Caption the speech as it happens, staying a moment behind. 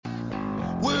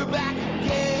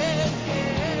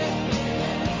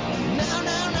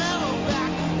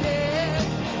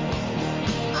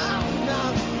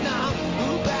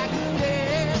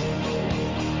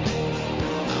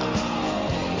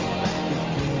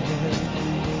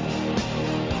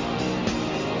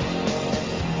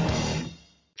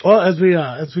Well, as we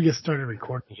get started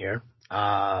recording here,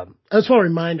 I just want to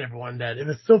remind everyone that if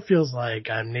it still feels like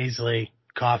I'm nasally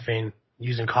coughing,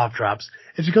 using cough drops,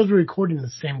 it's because we're recording the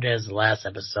same day as the last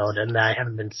episode, and I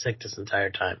haven't been sick this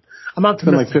entire time. I'm It's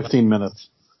been like optimistic. 15 minutes.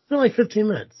 It's been like 15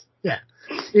 minutes. Yeah.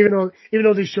 Even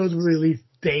though these shows were released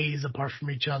days apart from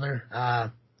each other,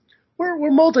 we're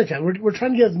multi-cast. We're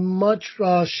trying to get as much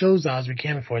shows out as we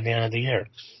can before the end of the year.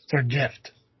 It's our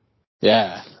gift.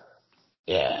 Yeah.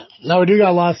 Yeah. No, we do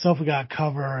got a lot of stuff we got to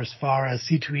cover as far as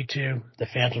C2E2, the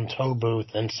Phantom Toll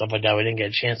Booth, and stuff like that we didn't get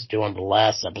a chance to do on the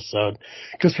last episode.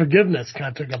 Because Forgiveness kind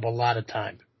of took up a lot of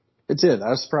time. It did.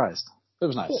 I was surprised. It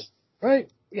was nice. Cool.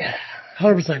 Right? Yeah.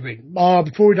 100% agree.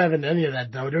 Before we dive into any of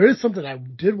that, though, there is something I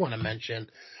did want to mention.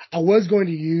 I was going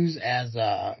to use as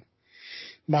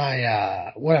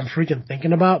my what I'm freaking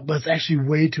thinking about, but it's actually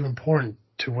way too important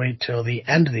to wait till the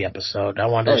end of the episode. I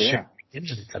wanted to share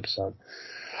into this episode.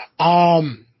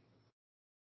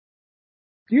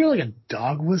 You hear like a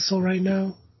dog whistle right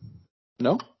now?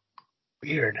 No?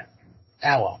 Weird.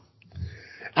 Ah, well.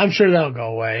 I'm sure that'll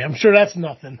go away. I'm sure that's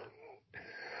nothing.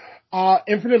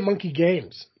 Infinite Monkey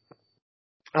Games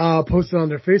posted on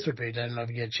their Facebook page. I don't know if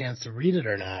you get a chance to read it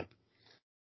or not.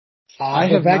 I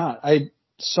have not. I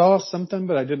saw something,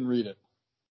 but I didn't read it.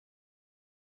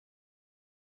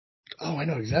 Oh, I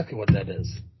know exactly what that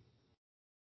is.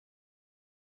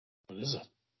 What is it?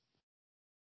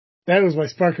 That was my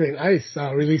Sparkling Ice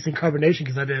releasing carbonation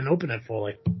because I didn't open it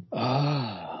fully.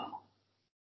 Oh.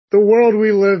 The world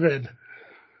we live in.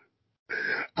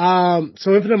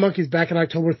 So Infinite Monkeys back on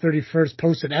October 31st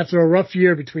posted, after a rough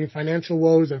year between financial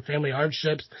woes and family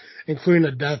hardships, including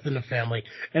a death in the family.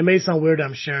 It may sound weird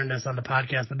I'm sharing this on the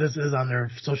podcast, but this is on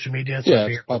their social media. So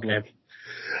it's public.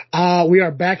 We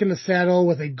are back in the saddle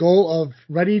with a goal of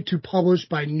ready to publish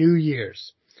by New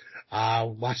Year's.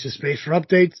 Watch this space for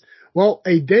updates. Well,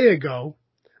 a day ago,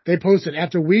 they posted,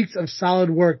 after weeks of solid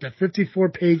work, the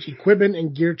 54-page equipment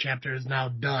and gear chapter is now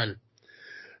done.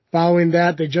 Following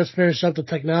that, they just finished up the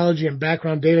technology and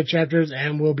background data chapters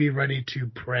and will be ready to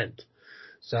print.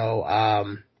 So,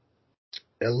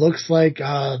 it looks like,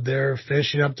 they're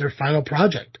finishing up their final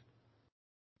project.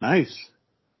 Nice.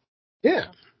 Yeah.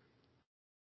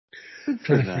 Trying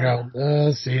to figure out,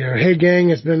 let's see here. Hey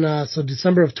gang, it's been, so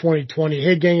December of 2020.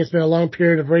 Hey gang, it's been a long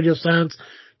period of radio silence.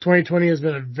 2020 has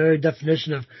been a very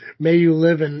definition of may you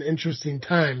live in interesting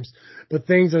times, but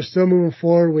things are still moving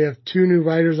forward. We have 2 new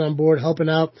writers on board helping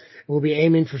out, and we'll be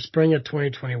aiming for spring of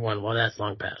 2021. Well, that's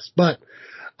long past. But,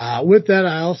 with that,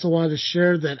 I also wanted to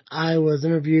share that I was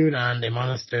interviewed on the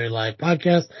Monastery Live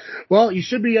podcast. Well, you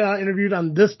should be, interviewed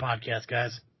on this podcast,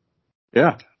 guys.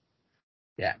 Yeah.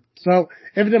 Yeah. So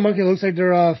Infinite Monkey looks like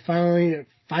they're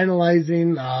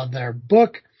finalizing their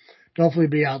book. Hopefully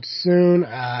be out soon.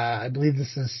 I believe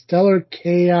this is Stellar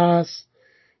Chaos.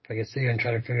 If I can see here and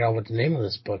try to figure out what the name of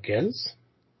this book is.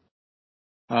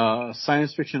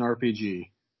 Science fiction RPG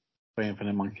by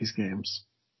Infinite Monkeys Games.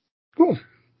 Cool.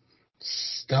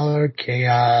 Stellar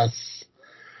Chaos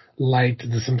Light,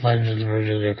 the simplified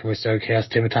version of the Stellar Chaos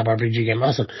tabletop RPG game.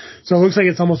 Awesome. So it looks like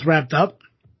it's almost wrapped up.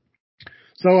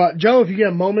 So, Joe, if you get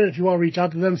a moment, if you want to reach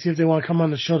out to them, see if they want to come on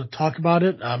the show to talk about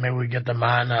it, maybe we get them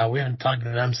on. We haven't talked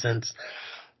to them since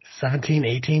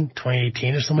 2018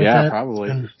 or something like that. Yeah,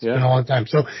 probably. It's been a long time.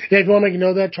 So, yeah, if you want to make a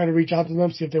note of that, try to reach out to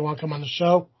them, see if they want to come on the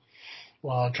show.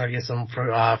 Well, I'll try to get some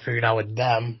figured out with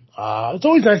them. It's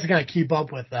always nice to kind of keep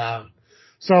up with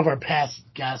some of our past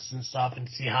guests and stuff and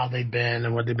see how they've been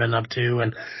and what they've been up to.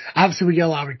 And obviously we get a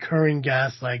lot of recurring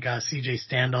guests like CJ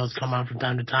Standos come on from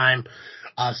time to time.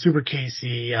 Super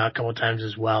Casey a couple of times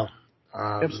as well.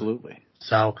 Absolutely.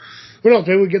 So, who knows,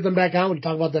 maybe we get them back on. We can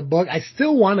talk about that book. I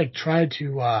still want to try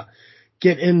to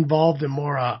get involved in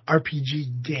more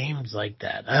RPG games like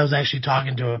that. I was actually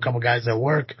talking to a couple guys at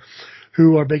work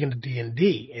who are big into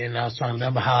D&D, and I was talking to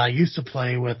them about how I used to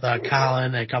play with Colin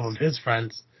and a couple of his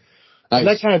friends.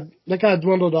 Nice. And that kind of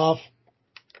dwindled off.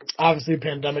 Obviously, the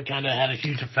pandemic kind of had a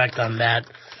huge effect on that.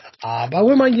 But I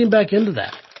wouldn't mind getting back into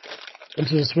that,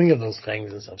 into the swing of those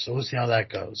things and stuff. So we'll see how that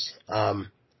goes.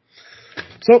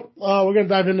 So we're going to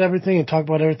dive into everything and talk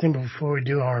about everything. But before we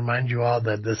do, I'll remind you all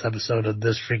that this episode of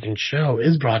This Freaking Show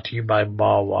is brought to you by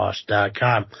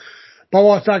BallWash.com.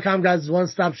 BallWash.com, guys, is a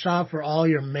one-stop shop for all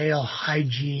your male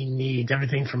hygiene needs.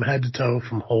 Everything from head to toe,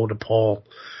 from hole to pole.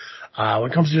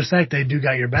 When it comes to your sack, they do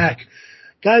got your back.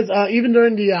 Guys, even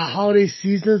during the holiday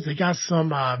seasons, they got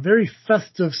some very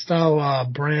festive style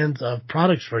brands of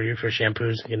products for you for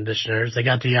shampoos and conditioners. They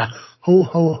got the Ho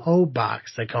Ho Ho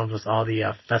box that comes with all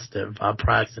the festive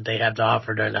products that they have to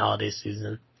offer during the holiday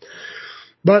season.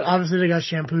 But obviously they got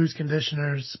shampoos,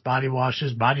 conditioners, body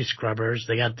washes, body scrubbers.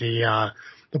 They got the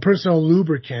the personal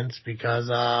lubricants because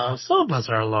some of us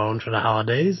are alone for the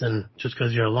holidays, and just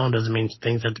because you're alone doesn't mean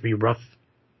things have to be rough.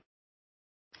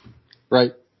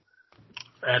 Right.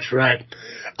 That's right.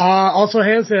 Also,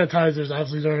 hand sanitizers.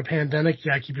 Obviously, during a pandemic,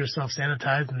 you gotta keep yourself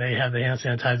sanitized, and they have the hand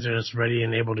sanitizers ready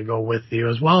and able to go with you,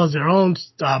 as well as their own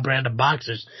brand of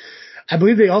boxers. I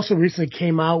believe they also recently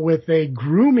came out with a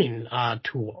grooming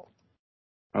tool.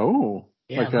 Oh,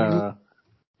 yeah,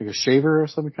 like a shaver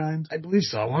of some kind? I believe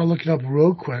so. I want to look it up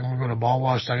real quick. We're going to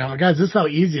ballwash.com. Guys, this is how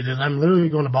easy it is. I'm literally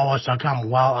going to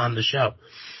ballwash.com while on the show.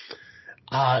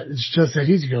 It's just that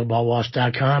easy to go to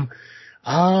ballwash.com.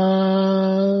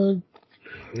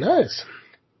 Nice.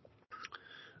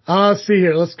 Let's see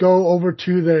here. Let's go over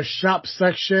to their shop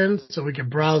section so we can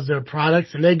browse their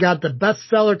products. And they got the best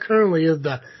seller currently is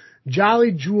the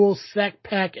Jolly Jewel Sack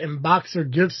Pack and Boxer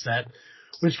gift set,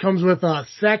 which comes with a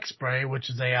sack spray,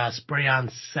 which is a spray-on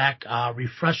sack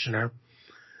refreshener.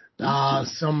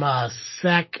 Some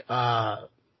sack. I'm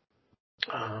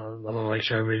gonna make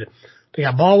sure I read it. They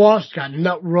got ball wash, got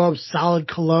nut rub solid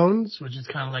colognes, which is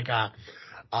kind of like a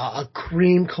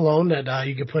cream cologne that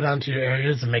you can put onto your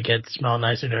areas and make it smell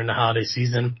nicer during the holiday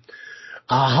season.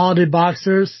 Holiday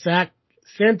boxers,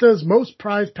 Santa's most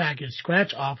prized package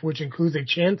scratch off, which includes a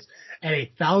chance at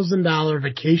 $1,000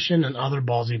 vacation and other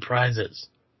ballsy prizes.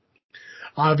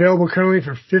 Available currently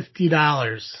for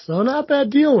 $50. So not a bad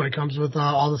deal when it comes with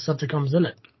all the stuff that comes in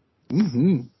it.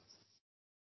 Mm-hmm.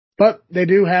 But they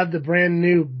do have the brand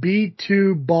new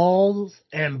B2 balls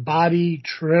and body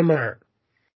trimmer.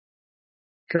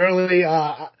 Currently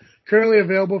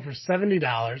available for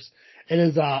 $70. It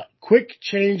is quick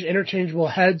change interchangeable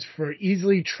heads for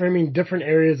easily trimming different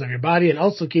areas of your body and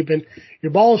also keeping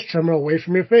your balls trimmer away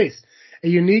from your face. A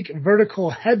unique vertical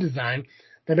head design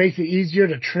that makes it easier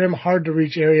to trim hard to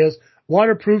reach areas.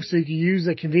 Waterproof so you can use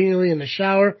it conveniently in the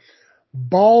shower.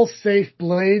 Ball safe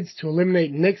blades to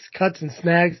eliminate nicks, cuts, and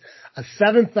snags. A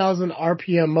 7,000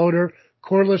 RPM motor,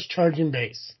 cordless charging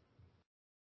base.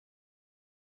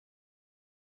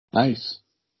 Nice.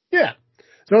 Yeah.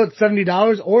 So it's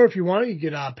 $70, or if you want it, you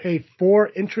could pay 4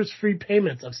 interest-free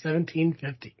payments of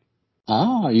 $1,750.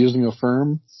 Using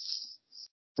Affirm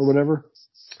or whatever?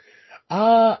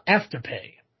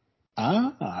 Afterpay.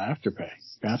 Afterpay.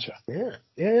 Gotcha.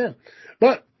 Yeah.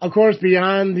 But, of course,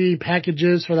 beyond the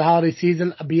packages for the holiday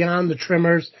season, beyond the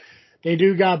trimmers, they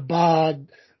do got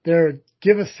their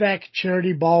Give a Sack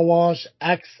charity ball wash,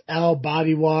 XL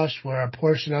body wash, where a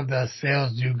portion of the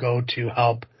sales do go to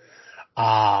help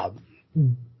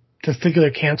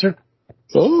testicular cancer.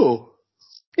 Oh.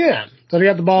 Yeah. So they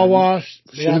got the ball wash.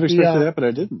 Should have expected that, but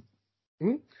I didn't.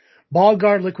 Ball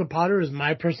Guard liquid powder is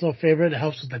my personal favorite. It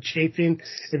helps with the chafing.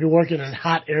 If you're working in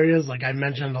hot areas, like I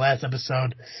mentioned in the last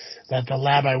episode, that the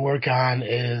lab I work on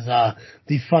is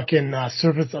the fucking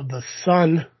surface of the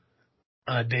sun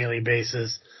on a daily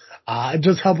basis. It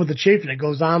does help with the chafing. It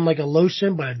goes on like a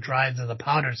lotion, but it dries as a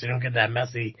powder, so you don't get that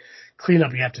messy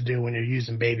cleanup you have to do when you're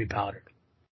using baby powder.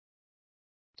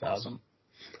 Awesome.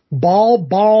 Ball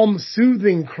Balm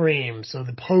Soothing Cream. So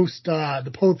the post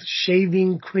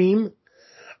shaving cream.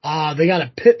 They got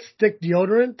a Pit Stick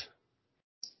deodorant.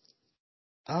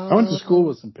 I went to school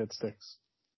with some Pit Sticks.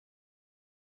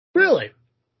 Really?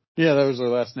 Yeah, that was their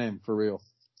last name, for real.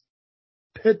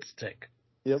 Pit Stick.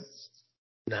 Yep.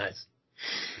 Nice.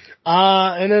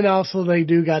 And then also they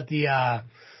do got the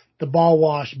ball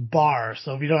wash bar.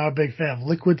 So if you don't have a big fan of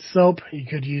liquid soap, you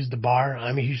could use the bar.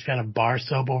 I'm a huge fan of bar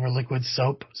soap over liquid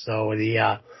soap. So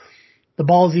the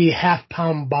Ballsy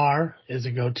half-pound bar is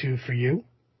a go-to for you.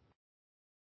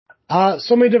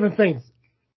 So many different things.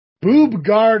 Boob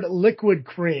Guard liquid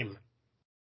cream.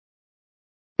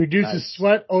 Reduces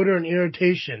sweat, odor, and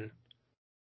irritation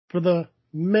for the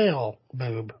male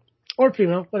boob. Or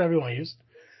female, whatever you want to use.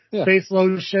 Yeah. Face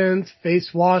lotions,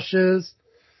 face washes.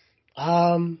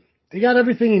 They got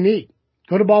everything you need.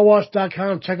 Go to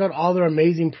ballwash.com, check out all their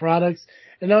amazing products.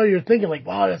 And now you're thinking like,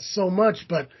 wow, that's so much,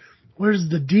 but where's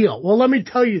the deal? Well, let me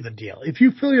tell you the deal. If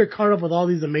you fill your cart up with all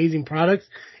these amazing products,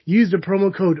 use the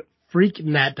promo code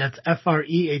FREAKNET, that's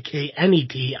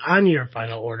FREAKNET, on your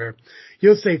final order.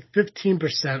 You'll save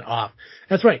 15% off.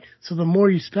 That's right. So the more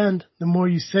you spend, the more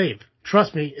you save.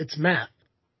 Trust me, it's math.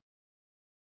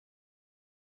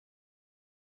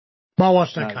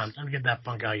 Ballwash.com. Nice. Time to get that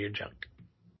funk out of your junk.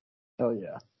 Hell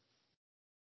yeah.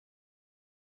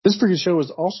 This freaking show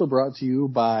is also brought to you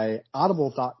by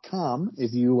Audible.com.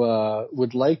 If you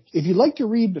if you like to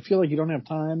read but feel like you don't have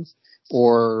time,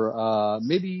 or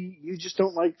maybe you just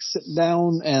don't like sitting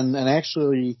down and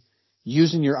actually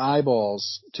using your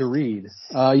eyeballs to read,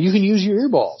 you can use your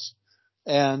earballs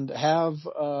and have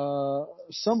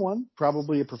someone,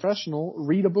 probably a professional,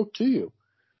 read a book to you.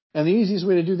 And the easiest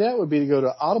way to do that would be to go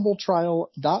to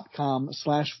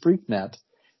audibletrial.com/freaknet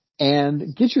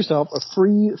and get yourself a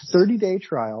free 30-day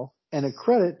trial and a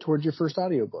credit towards your first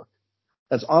audiobook.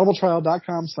 That's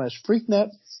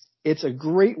audibletrial.com/freaknet. It's a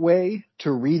great way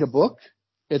to read a book.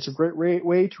 It's a great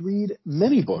way to read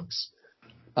many books.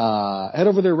 Head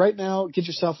over there right now, get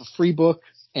yourself a free book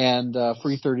and a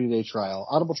free 30-day trial.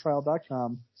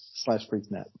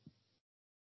 audibletrial.com/freaknet.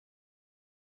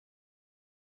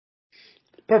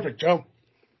 Perfect, Joe.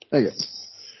 There you go.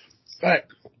 All right.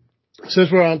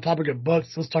 Since we're on topic of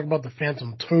books, let's talk about the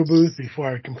Phantom Toll Booth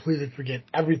before I completely forget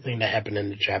everything that happened in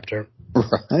the chapter.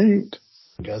 Right.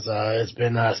 Because it's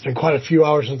been quite a few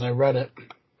hours since I read it.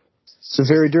 It's a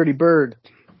very dirty bird.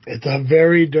 It's a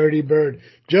very dirty bird.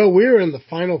 Joe, we're in the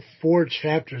final 4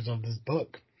 chapters of this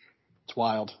book. It's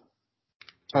wild.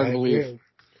 It's hard to believe.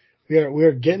 We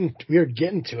are getting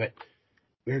to it.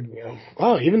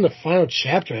 Wow, even the final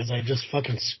chapter, as I just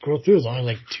fucking scroll through, is only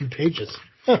like 2 pages.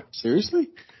 Huh. Seriously?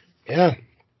 Yeah.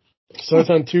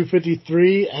 Starts on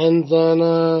 253, ends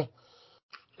on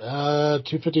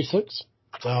 256.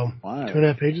 So wow.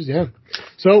 2.5 pages, yeah.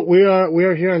 So we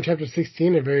are here on chapter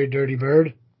 16, A Very Dirty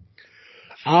Bird.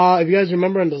 If you guys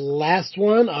remember in the last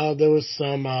one, there was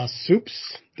some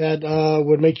soups that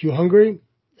would make you hungry,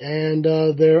 and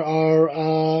there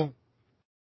are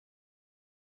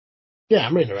yeah,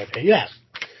 I'm reading it right there.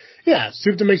 Yeah,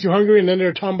 soup that makes you hungry, and then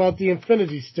they're talking about the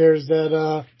infinity stairs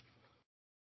that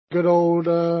good old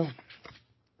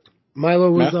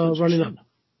Milo was running up.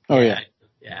 Oh yeah.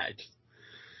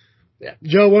 Yeah.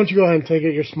 Joe, why don't you go ahead and take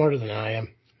it? You're smarter than I am.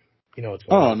 You know what's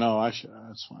going on. Oh no,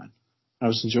 that's fine. I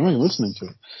was enjoying listening to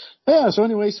it. Yeah. So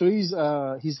anyway, he's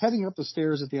heading up the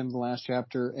stairs at the end of the last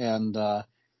chapter, and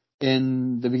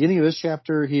in the beginning of this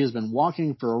chapter, he has been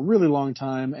walking for a really long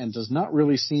time and does not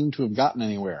really seem to have gotten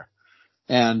anywhere.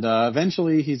 And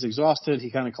eventually, he's exhausted. He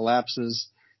kind of collapses,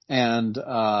 and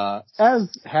as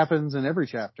happens in every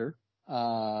chapter,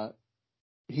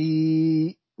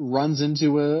 he runs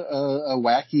into a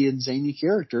wacky and zany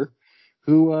character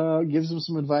who gives him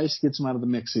some advice, gets him out of the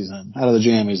mix he's in, out of the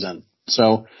jam he's in.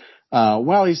 So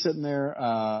while he's sitting there,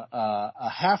 a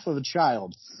half of a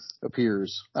child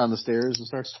appears on the stairs and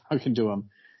starts talking to him.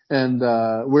 And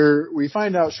we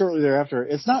find out shortly thereafter,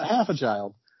 it's not half a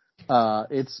child.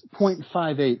 It's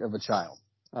 0.58 of a child.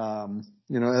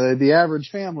 The average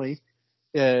family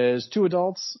is 2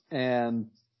 adults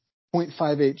and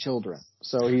 0.58 children.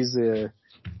 So he's the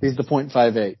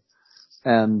 0.58.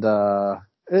 And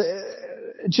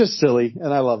it's just silly,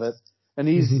 and I love it. And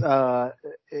he's,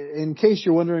 in case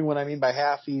you're wondering what I mean by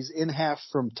half, he's in half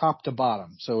from top to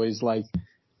bottom. So he's like,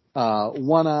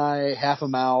 1 eye, half a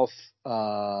mouth,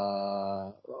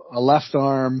 a left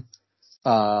arm,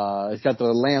 he's got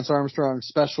the Lance Armstrong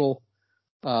special,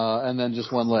 and then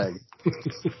just 1 leg.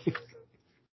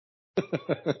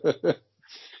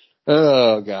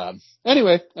 Oh God.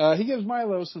 Anyway, he gives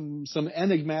Milo some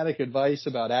enigmatic advice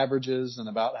about averages and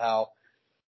about how,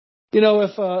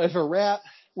 if a rat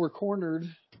were cornered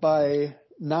by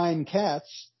 9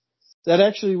 cats, that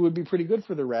actually would be pretty good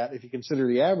for the rat if you consider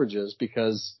the averages,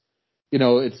 because, he's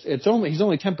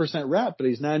only 10% rat, but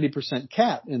he's 90%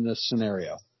 cat in this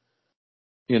scenario.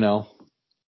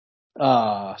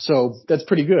 So that's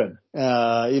pretty good.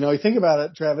 You think about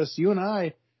it, Travis, you and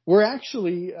I, we're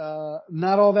actually,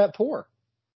 not all that poor.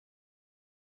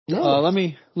 No. Let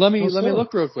me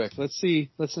look real quick. Let's see.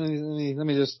 Let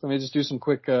me just do some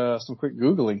quick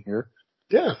Googling here.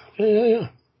 Yeah.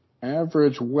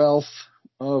 Average wealth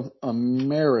of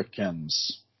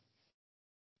Americans.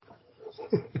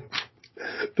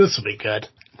 This will be good.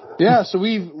 Yeah, so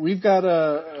we've got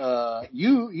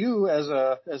you as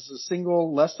a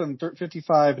single, less than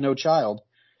 55, no child.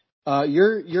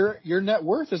 Your net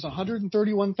worth is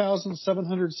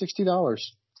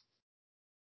 $131,760.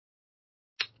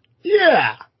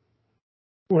 Yeah.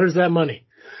 Where's that money?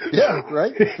 Yeah,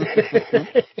 right?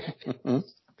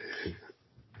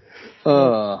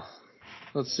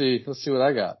 Let's see what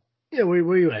I got. Yeah,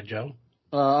 where you at, Joe?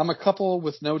 I'm a couple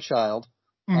with no child.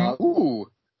 Mm-hmm.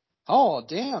 Oh,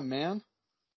 damn, man.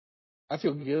 I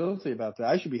feel guilty about that.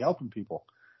 I should be helping people.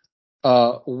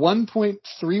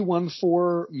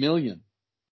 1.314 million.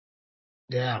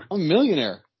 Yeah. I'm a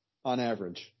millionaire on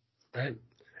average. Right.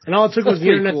 And all it took was the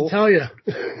internet to tell you.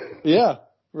 Yeah,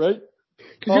 right?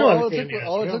 All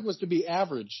it took was to be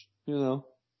average,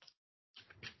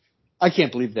 I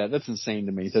can't believe that. That's insane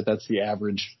to me that that's the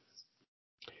average.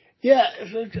 Yeah.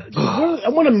 I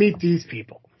want to meet these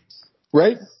people.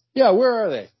 Right? Yeah, where are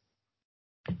they?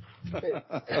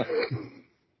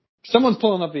 Someone's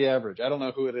pulling up the average. I don't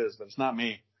know who it is, but it's not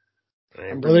me.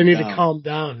 Well, they need to calm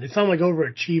down. They sound like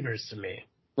overachievers to me.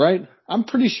 Right? I'm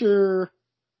pretty sure,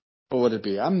 what would it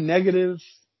be? I'm negative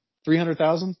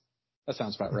 300,000? That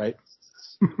sounds about right.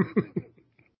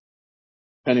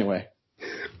 Anyway.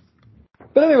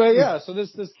 But anyway, yeah, so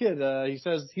this kid, he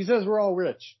says we're all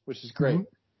rich, which is great. Mm-hmm.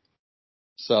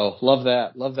 So, love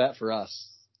that. Love that for us.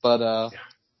 But,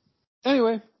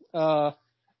 anyway, so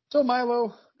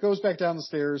Milo goes back down the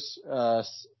stairs,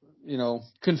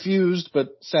 confused but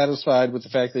satisfied with the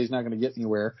fact that he's not going to get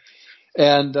anywhere.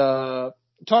 And,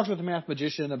 talks with the math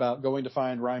magician about going to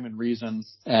find rhyme and reason.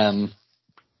 And,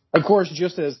 of course,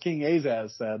 just as King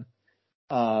Azaz said,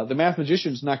 the math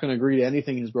magician's not going to agree to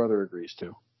anything his brother agrees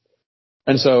to.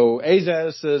 And so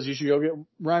Azaz says, you should go get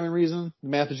rhyme and reason. The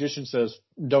math magician says,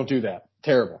 don't do that.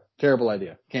 Terrible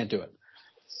idea. Can't do it.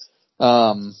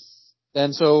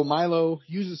 And so Milo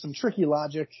uses some tricky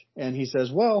logic, and he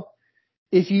says, well,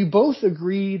 if you both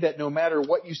agree that no matter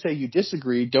what you say you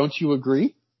disagree, don't you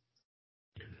agree?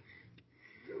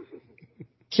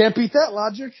 Can't beat that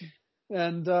logic.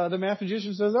 And the math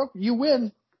magician says, oh, you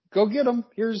win. Go get him.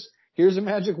 Here's a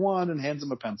magic wand, and hands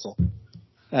him a pencil.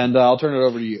 And I'll turn it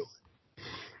over to you.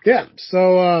 Yeah,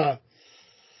 so,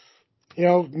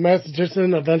 the math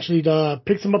magician eventually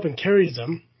picks him up and carries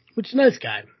him, which is a nice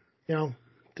guy, Yeah,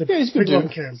 he's a good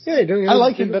dude. Yeah, I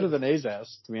like him better than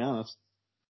Azaz, to be honest.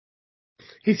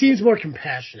 He seems more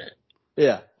compassionate.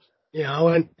 Yeah.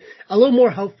 And a little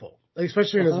more helpful,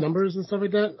 especially in his numbers and stuff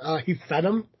like that. He fed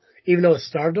him, even though it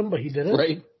starved him, but he did it.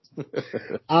 Right.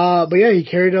 But yeah, he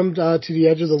carried him to the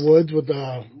edge of the woods with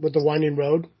the winding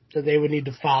road that they would need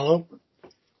to follow.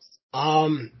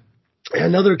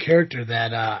 Another character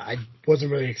that I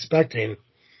wasn't really expecting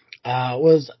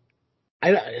was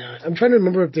I'm trying to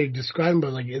remember if they describe him,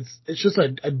 but like it's just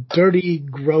a dirty,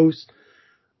 gross.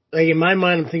 Like in my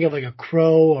mind, I'm thinking of like a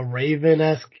crow, a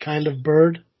raven-esque kind of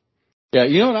bird. Yeah,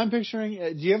 you know what I'm picturing?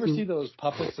 Do you ever see those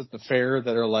puppets at the fair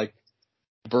that are like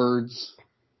birds?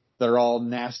 They're all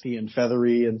nasty and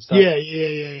feathery and stuff.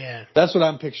 Yeah. That's what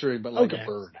I'm picturing, but like a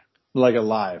bird, like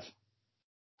alive.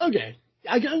 Okay.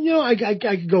 I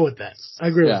could go with that. I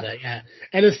agree with that, yeah.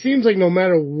 And it seems like no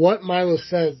matter what Milo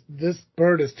says, this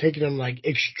bird is taking him, like,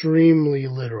 extremely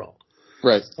literal.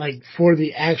 Right. Like, for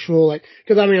the actual, like,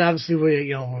 because, I mean, obviously,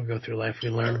 when we go through life, we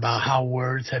learn about how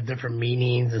words have different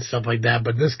meanings and stuff like that,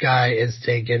 but this guy is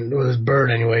taken, or this bird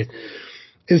anyway,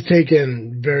 is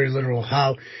taken very literal.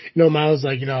 How, Milo's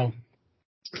like,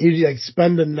 he'd like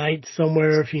spend the night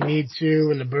somewhere if he needs to,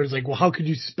 and the bird's like, well, how could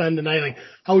you spend the night? Like,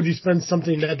 how would you spend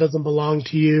something that doesn't belong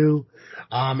to you?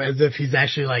 As if he's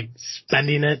actually like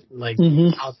spending it, like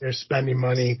out there spending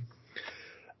money.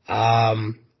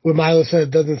 What Milo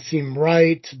said doesn't seem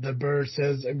right. The bird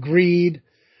says agreed,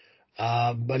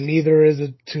 but neither is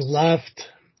it to left.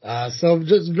 So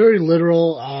just very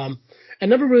literal. And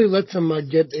never really lets him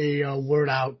get a word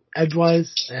out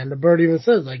edgewise. And the bird even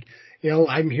says like,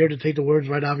 I'm here to take the words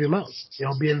right out of your mouth.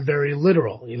 Being very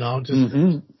literal, just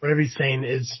whatever he's saying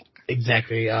is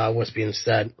exactly what's being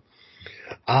said.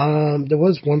 There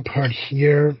was one part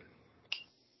here.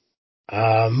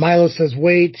 Milo says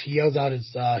weight. He yells out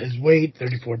his weight,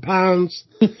 34 pounds.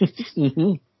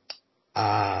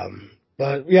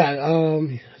 But yeah,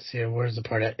 let's see, where's the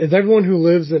part at? Is everyone who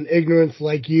lives in ignorance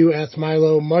like you? Asked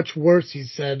Milo. Much worse, he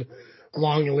said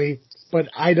longingly. But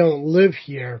I don't live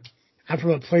here. I'm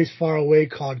from a place far away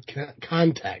called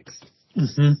Context.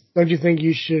 Don't you think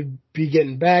you should be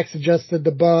getting back? Suggested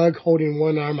the bug, holding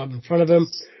one arm up in front of him.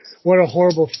 What a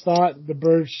horrible thought, the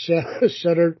bird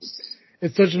shuddered.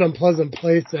 It's such an unpleasant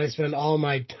place that I spend all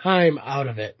my time out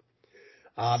of it.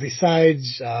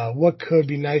 Besides, what could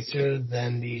be nicer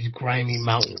than these grimy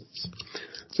mountains?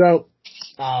 So,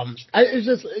 it's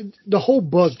just, the whole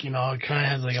book, it kind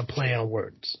of has like a play on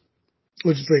words,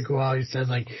 which is pretty cool. How he says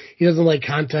like, he doesn't like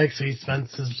context, so he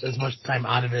spends as much time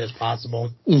out of it as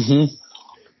possible. And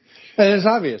it's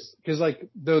obvious, because like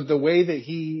the way that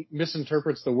he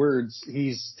misinterprets the words,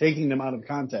 he's taking them out of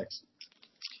context.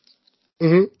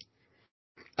 Let's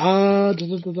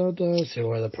see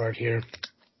where the part here.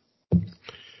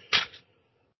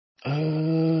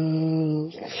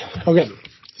 Okay.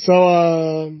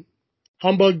 So,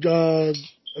 Humbug,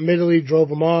 admittedly drove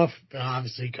him off,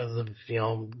 obviously because of,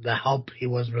 the help. He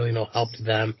was really no help to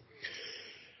them.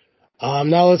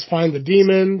 Now let's find the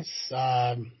demons.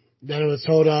 Then it was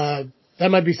told, that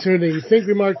might be sooner than you think,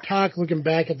 remarked Talk, looking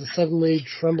back at the suddenly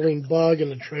trembling bug,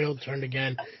 and the trail turned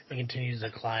again and continues to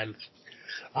climb.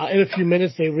 In a few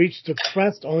minutes, they reached the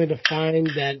crest, only to find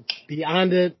that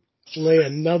beyond it, slay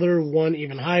another one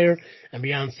even higher, and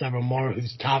beyond several more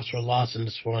whose tops were lost in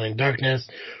the swirling darkness.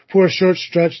 For a short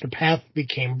stretch, the path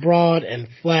became broad and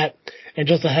flat, and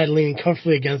just ahead, leaning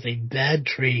comfortably against a dead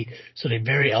tree, stood a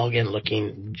very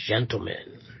elegant-looking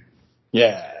gentleman.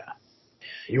 Yeah.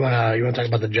 You wanna talk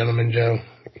about the gentleman, Joe?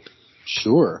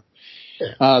 Sure.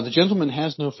 Yeah. The gentleman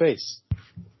has no face.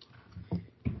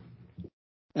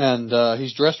 And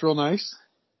he's dressed real nice.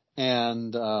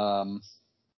 And sorry,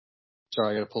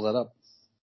 I gotta pull that up.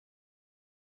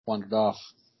 Wandered off.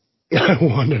 I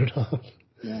wandered off.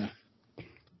 Yeah.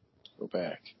 Go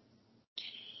back.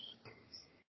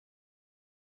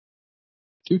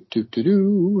 Yes,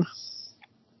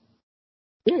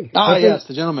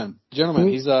 the gentleman. The gentleman.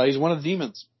 Mm-hmm. He's one of the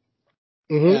demons.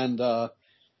 Mm-hmm.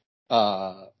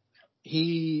 And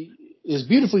he is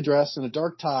beautifully dressed in a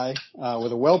dark tie,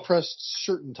 with a well-pressed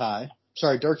shirt and tie.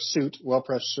 Sorry, dark suit,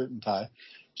 well-pressed shirt and tie.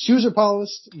 Shoes are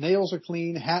polished, nails are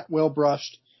clean, hat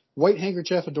well-brushed. White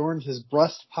handkerchief adorned his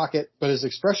breast pocket, but his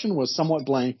expression was somewhat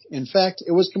blank. In fact,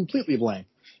 it was completely blank,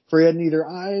 for he had neither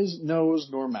eyes, nose,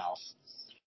 nor mouth.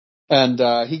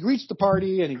 And he greets the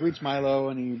party, and he greets Milo,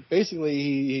 and he basically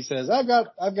he says, I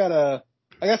got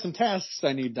some tasks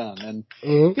I need done.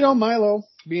 And Milo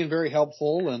being very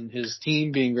helpful, and his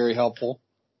team being very helpful.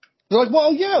 They're like,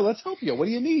 well, yeah, let's help you. What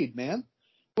do you need, man?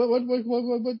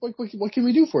 What can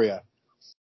we do for you?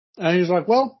 And he's like,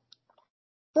 well,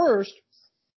 first,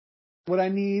 what I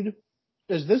need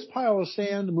is this pile of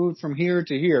sand moved from here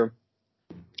to here.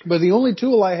 But the only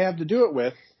tool I have to do it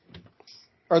with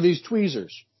are these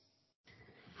tweezers.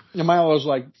 And Milo's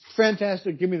like,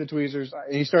 fantastic, give me the tweezers.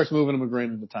 And he starts moving them a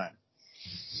grain at a time.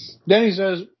 Then he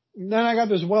says, then I got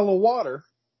this well of water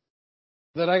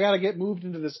that I got to get moved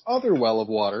into this other well of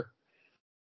water.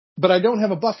 But I don't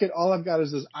have a bucket. All I've got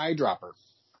is this eyedropper.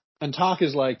 And Talk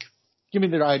is like, give me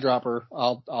the eyedropper.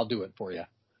 I'll do it for you.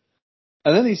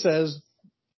 And then he says,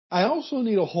 I also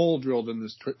need a hole drilled in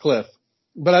this cliff,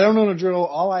 but I don't know how to drill.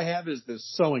 All I have is this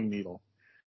sewing needle.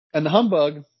 And the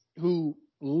humbug, who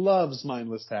loves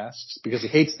mindless tasks because he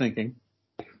hates thinking,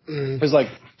 is like,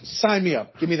 sign me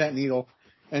up. Give me that needle.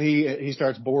 And he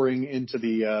starts boring into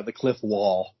the cliff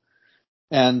wall.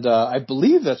 And I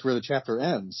believe that's where the chapter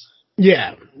ends.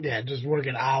 Yeah, just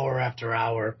working hour after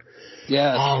hour.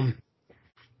 Yeah.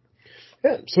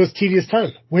 Yeah, so it's tedious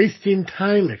time. Wasting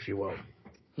time, if you will.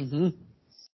 Mm-hmm.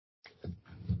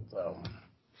 So.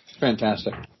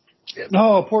 Fantastic. Yeah.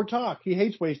 Oh, poor Talk. He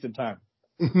hates wasted time.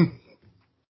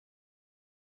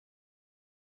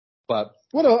 But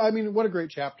what a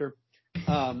great chapter.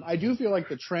 I do feel like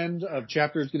the trend of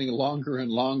chapters getting longer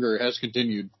and longer has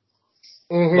continued.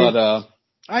 Mm-hmm. But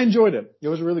I enjoyed it. It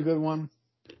was a really good one.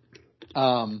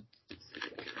 I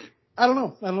don't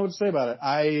know what to say about it.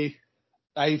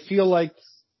 I feel like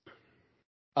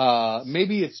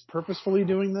maybe it's purposefully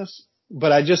doing this,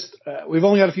 but we've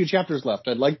only got a few chapters left.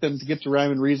 I'd like them to get to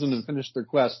Rhyme and Reason and finish their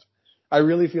quest. I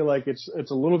really feel like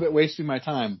it's a little bit wasting my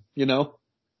time, you know?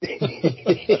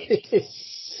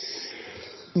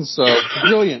 So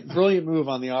brilliant move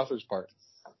on the author's part.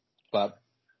 But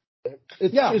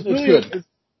it's really good.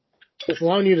 It's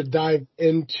allowing you to dive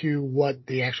into what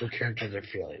the actual characters are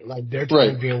feeling. Like their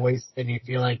time being wasted, and you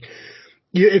feel like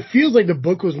it feels like the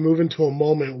book was moving to a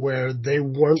moment where they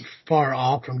weren't far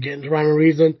off from getting to Rhyme and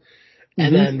Reason,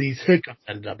 and then these hiccups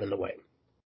ended up in the way.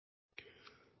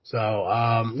 So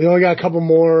we only got a couple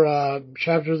more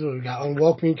chapters. We've got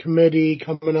Unwelcoming Committee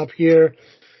coming up here,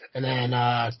 and then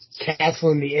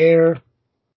Castle in the Air,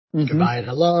 Goodbye and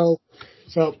Hello.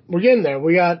 So we're getting there.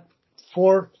 We got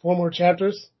four more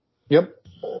chapters. Yep.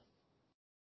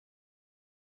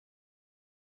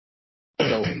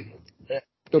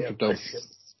 Dope.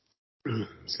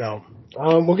 So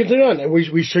we'll continue on, and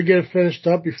we should get it finished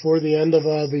up before the end of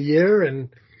the year, and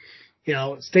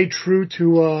stay true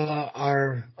to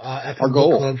our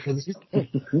goal club for the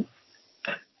season.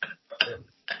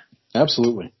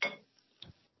 Absolutely.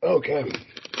 Okay.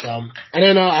 And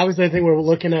then obviously I think we're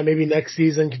looking at maybe next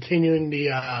season continuing the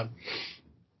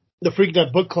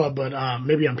Freaknet Book Club, but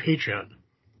maybe on Patreon.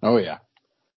 Oh yeah.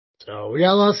 So we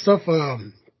got a lot of stuff. I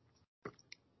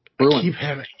keep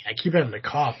having the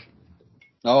cough.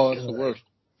 Oh, that's the worst.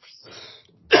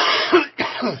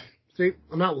 See,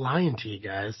 I'm not lying to you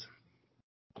guys.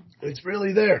 It's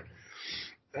really there.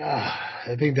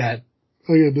 I think that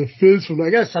the fizz from I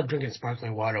gotta stop drinking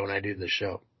sparkling water when I do this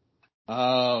show.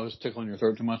 Oh, it's tickling your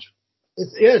throat too much.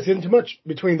 It's getting too much.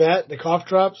 Between that, the cough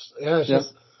drops. Yeah,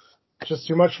 it's just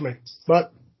too much for me.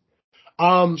 But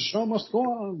show must go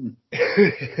on.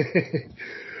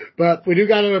 But we do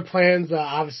got other plans.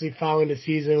 Obviously, following the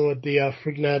season with the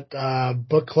Freaknet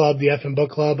Book Club, the FM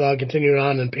Book Club, continuing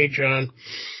on Patreon.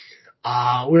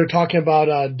 We were talking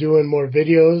about doing more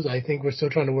videos. I think we're still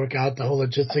trying to work out the whole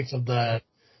logistics of the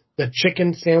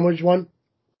chicken sandwich one.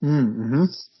 Mm-hmm.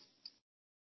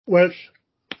 Which,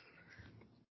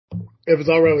 if it's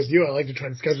all right with you, I'd like to try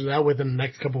to schedule that within the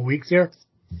next couple of weeks here.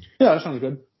 Yeah, that sounds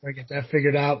good. I get that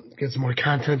figured out, get some more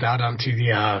content out onto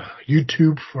the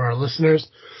YouTube for our listeners,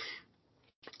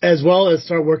 as well as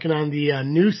start working on the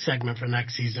news segment for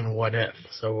next season, What If.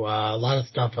 So a lot of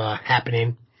stuff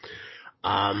happening.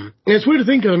 And it's weird to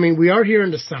think of. I mean, we are here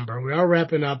in December. We are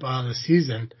wrapping up the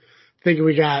season, thinking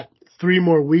we got 3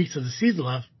 more weeks of the season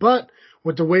left. But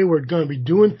with the way we're going to be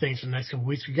doing things for the next couple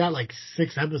weeks, we got like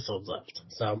 6 episodes left.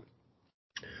 So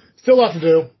still a lot to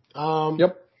do.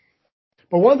 Yep.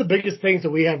 But one of the biggest things that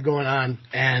we have going on,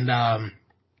 and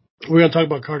we're going to talk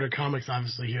about Carter Comics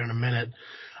obviously here in a minute,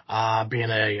 being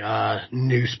a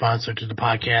new sponsor to the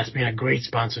podcast, being a great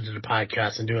sponsor to the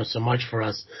podcast, and doing so much for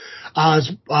us,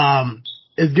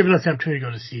 is giving us the opportunity to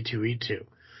go to C2E2.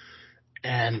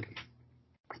 And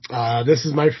this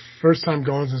is my first time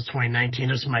going since 2019.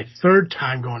 This is my 3rd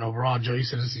time going overall. Joe, you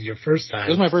said this is your first time.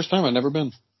 This is my first time. I've never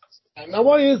been. Now,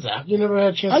 why is that? You never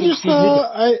had a chance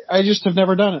I just have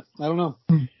never done it. I don't know.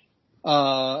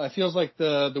 It feels like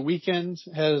the weekend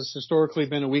has historically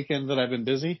been a weekend that I've been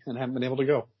busy and haven't been able to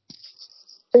go.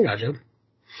 Gotcha.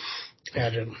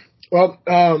 Well,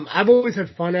 I've always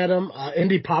had fun at them.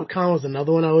 Indie PopCon was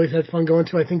another one I always had fun going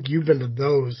to. I think you've been to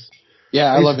those.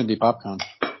 Yeah, I love Indie PopCon.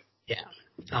 Yeah.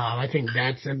 I think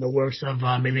that's in the works of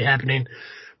maybe happening.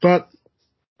 But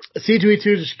C2E2,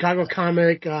 the Chicago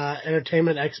Comic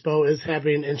Entertainment Expo, is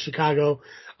happening in Chicago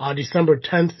December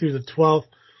 10th through the 12th.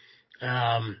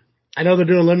 I know they're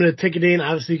doing limited ticketing,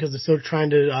 obviously, because they're still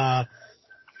trying to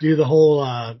do the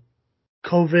whole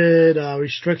COVID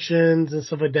restrictions and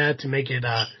stuff like that to make it,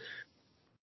 I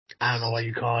don't know what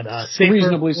you call it, safer.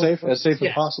 Reasonably safe, as safe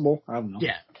as possible. I don't know.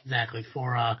 Yeah, exactly.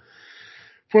 For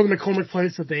the McCormick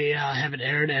place that they haven't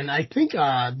aired. And I think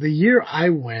the year I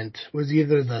went was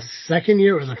either the second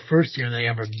year or the first year they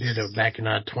ever did it, back in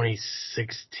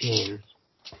 2016.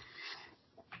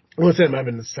 I would say it might have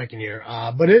been the second year.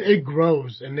 But it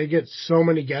grows, and they get so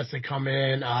many guests that come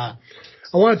in. I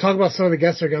want to talk about some of the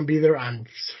guests that are going to be there on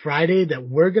Friday that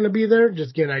we're going to be there,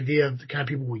 just get an idea of the kind of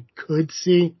people we could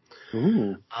see.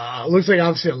 Ooh. It looks like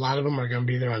obviously a lot of them are going to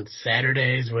be there on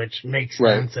Saturdays, which makes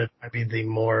sense. It might be the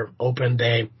more open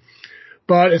day.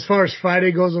 But as far as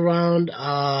Friday goes around,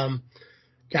 got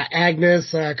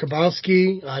Agnes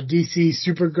Kabowski, DC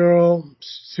Supergirl,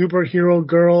 Superhero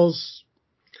Girls,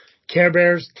 Care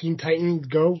Bears, Teen Titans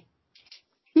Go.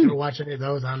 Ever watch any of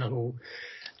those? I don't know who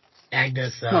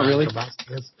Agnes Not really.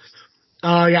 Kabowski is.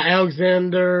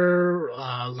 Alexander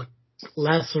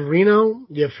Lacerino,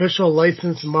 the official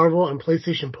licensed Marvel and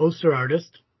PlayStation poster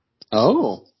artist.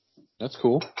 Oh, that's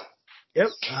cool. Yep.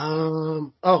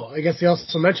 I guess they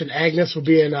also mentioned Agnes will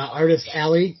be in Artist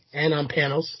Alley and on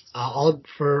panels all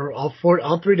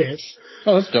 3 days.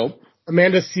 Oh, that's dope.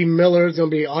 Amanda C. Miller is going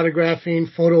to be autographing,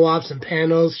 photo ops, and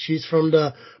panels. She's from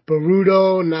the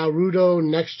Boruto, Naruto,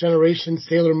 Next Generation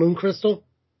Sailor Moon Crystal.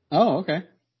 Oh, okay.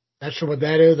 Not sure what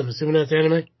that is. I'm assuming that's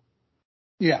anime.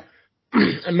 Yeah.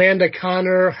 Amanda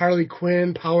Connor, Harley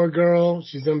Quinn, Power Girl.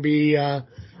 She's going to be at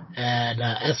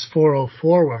S404,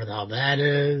 wherever the hell that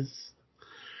is.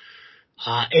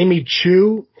 Amy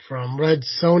Chu from Red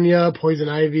Sonja, Poison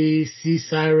Ivy, Sea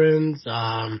Sirens.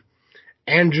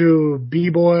 Andrew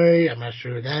B-Boy, I'm not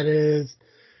sure who that is.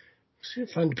 Let's see if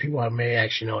I find people I may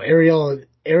actually know.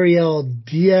 Ariel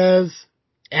Diaz.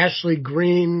 Ashley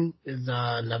Green is,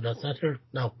 no, that's not her.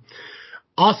 No.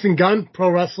 Austin Gunn, pro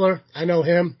wrestler. I know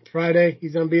him. Friday,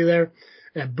 he's going to be there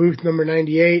at booth number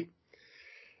 98.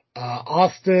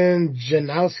 Austin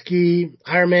Janowski,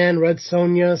 Iron Man, Red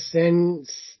Sonja,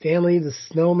 Stanley the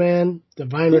Snowman,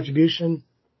 Divine Retribution.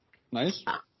 Nice.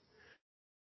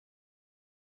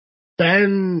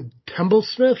 Ben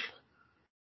Templesmith,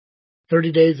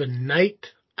 30 Days a Night,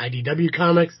 IDW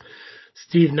Comics.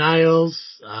 Steve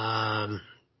Niles,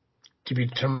 to be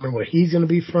determined where he's going to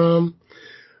be from.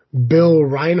 Bill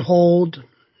Reinhold,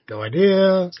 no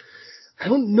idea. I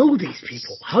don't know these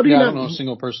people. How do you I not don't know a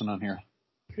single person on here.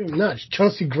 You're nuts.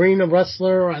 Chelsea Green, a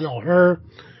wrestler. I know her.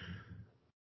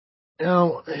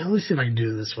 Now, let me see if I can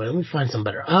do it this way. Let me find some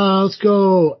better. Let's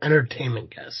go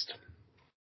entertainment guest.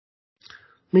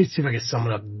 Let me see if I can sum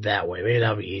it up that way. Maybe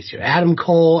that'll be easier. Adam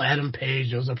Cole, Adam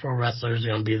Page, those are pro wrestlers.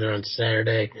 They're going to be there on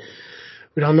Saturday.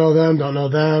 We don't know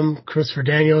them. Christopher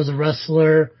Daniel is a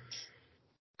wrestler.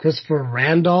 Christopher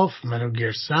Randolph, Metal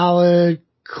Gear Solid.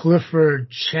 Clifford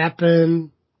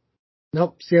Chapin.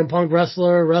 Nope. CM Punk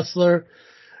wrestler.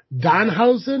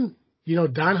 Danhausen. You know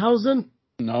Danhausen?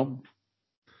 No.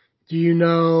 Do you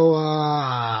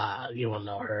know, you won't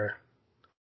know her.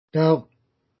 No.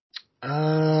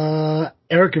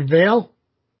 Erica Vale?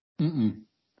 Mm-mm.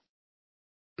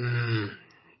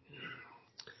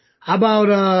 How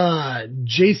about,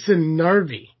 Jason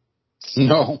Narvey?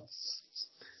 No.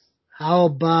 How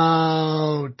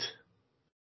about,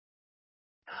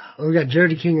 we got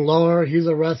Jerry King Lawler. He's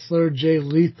a wrestler. Jay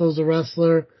Lethal's a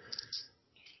wrestler.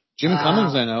 Jim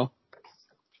Cummings, I know.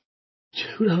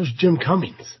 Who the hell's Jim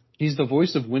Cummings? He's the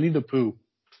voice of Winnie the Pooh.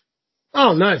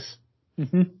 Oh, nice.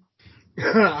 Mm-hmm.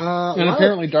 And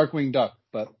apparently Darkwing Duck,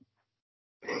 but.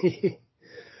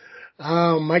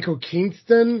 Michael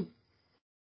Kingston.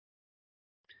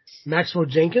 Maxwell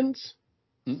Jenkins.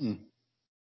 Mm-mm.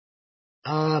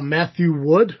 Matthew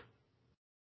Wood.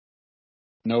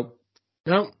 Nope.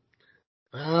 No.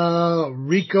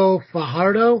 Rico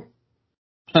Fajardo.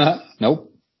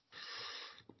 Nope.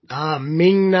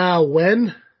 Ming-Na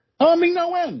Wen. Oh, Ming-Na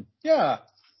Wen. Yeah.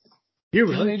 You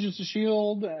She's really? in Agents of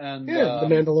S.H.I.E.L.D. and... Yeah, The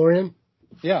Mandalorian.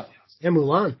 Yeah. And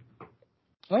Mulan.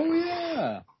 Oh,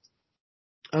 yeah.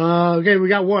 Okay, we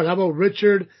got one. How about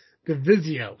Richard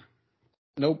DeVizio?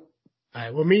 Nope. All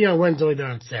right, well, Ming-Na Wen's only there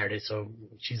on Saturday, so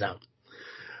she's out.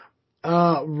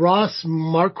 Ross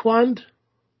Marquand.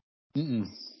 Mm-mm.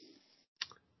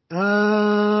 There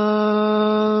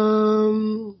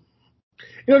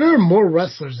are more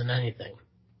wrestlers than anything.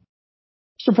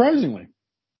 Surprisingly.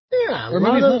 Yeah, Or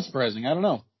maybe it's not surprising. I don't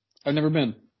know. I've never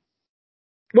been.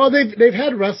 Well, they've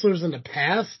had wrestlers in the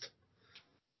past,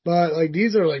 but like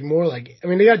these are like more like, I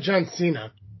mean, they got John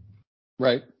Cena.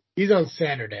 Right. He's on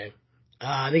Saturday.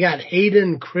 They got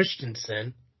Hayden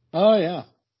Christensen. Oh, yeah.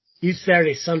 He's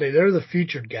Saturday, Sunday. They're the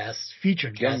featured guests.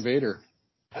 Young Vader.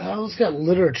 Let's got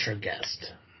literature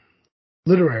guest.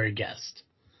 Literary guest.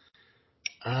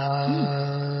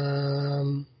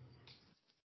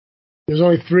 There's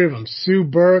only 3 of them. Sue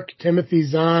Burke, Timothy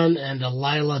Zahn, and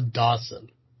Delilah Dawson.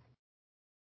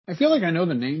 I feel like I know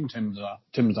the name Tim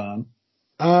Zahn.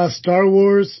 Star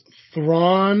Wars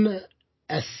Thrawn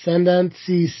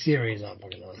Ascendancy series.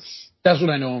 That's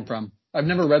what I know him from. I've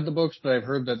never read the books, but I've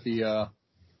heard that the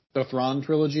Thrawn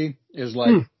trilogy is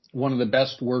like one of the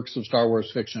best works of Star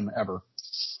Wars fiction ever.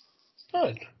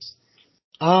 Good.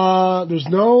 There's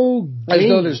no I just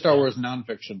know there's Star Wars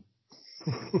nonfiction.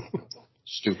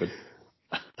 Stupid.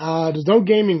 There's no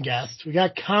gaming guest. We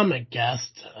got comic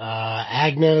guest.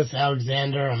 Agnes,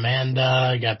 Alexander,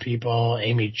 Amanda, got people,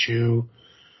 Amy Chu.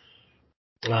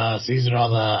 So these are all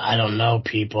the I don't know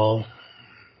people.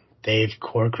 Dave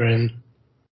Corcoran.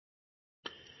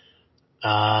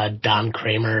 Don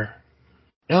Kramer.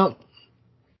 No.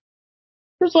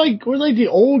 Where's like the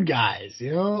old guys,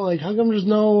 Like how come there's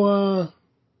no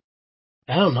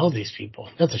I don't know these people.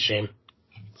 That's a shame.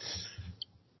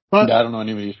 But yeah, I don't know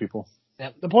any of these people.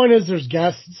 Yeah, the point is there's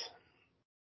guests.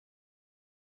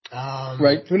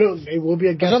 Right. Who knows? Maybe we'll be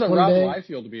a guest I thought one Rob day.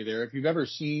 Liefeld to be there. If you've ever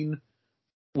seen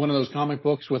one of those comic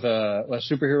books with a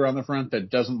superhero on the front that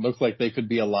doesn't look like they could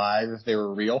be alive if they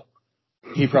were real,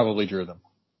 he probably drew them.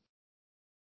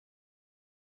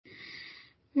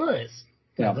 Nice.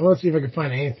 Yeah. I want to see if I can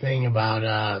find anything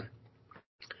about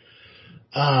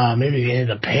maybe any of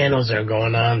the panels that are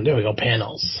going on. There we go,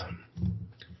 panels.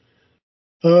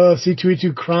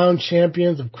 C2E2 Crown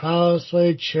Champions of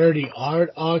Cosplay Charity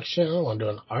Art Auction. I want to do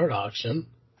an art auction.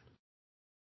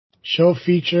 Show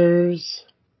features.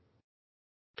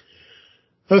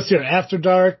 Let's see here. After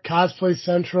Dark, Cosplay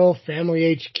Central,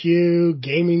 Family HQ,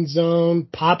 Gaming Zone,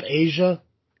 Pop Asia.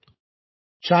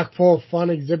 Chock full of fun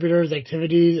exhibitors,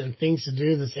 activities, and things to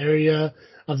do. This area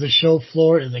of the show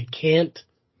floor is a can't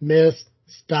miss.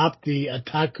 Stop the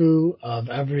otaku of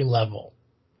every level.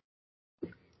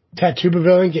 Tattoo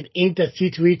Pavilion, get inked at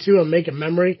C2E2 and make a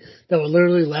memory that will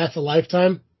literally last a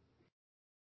lifetime.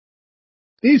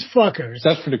 These fuckers.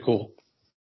 That's pretty cool.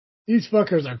 These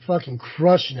fuckers are fucking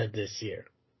crushing it this year.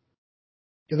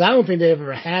 Because I don't think they've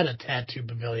ever had a Tattoo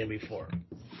Pavilion before.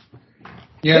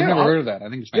 Yeah, I've never heard of that. I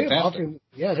think it's fantastic.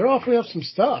 They're offering up some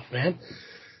stuff, man.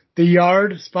 The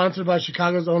Yard, sponsored by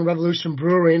Chicago's own Revolution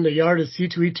Brewing. The Yard is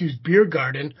C2E2's beer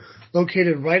garden,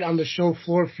 located right on the show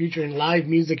floor, featuring live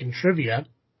music and trivia.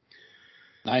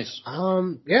 Nice. I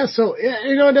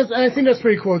think that's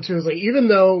pretty cool too. Is like, even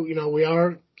though, we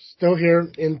are still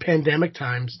here in pandemic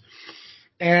times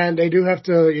and they do have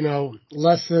to,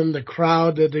 lessen the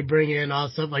crowd that they bring in, all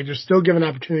stuff, like they're still given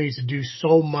opportunities to do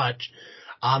so much.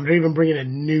 They're even bringing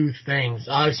in new things,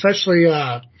 especially,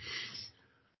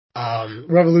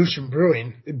 Revolution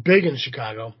Brewing, big in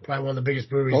Chicago, probably one of the biggest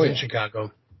breweries in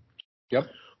Chicago. Yep.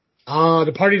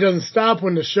 The party doesn't stop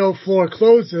when the show floor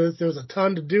closes. There's a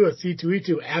ton to do at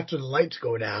C2E2 after the lights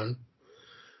go down.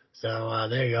 So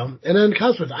there you go. And then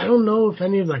cosplays. I don't know if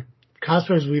any of the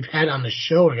cosplayers we've had on the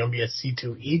show are going to be a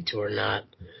C2E2 or not.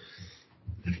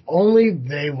 If only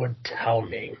they would tell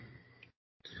me.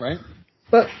 Right.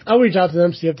 But I'll reach out to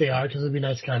them, see if they are, because it'd be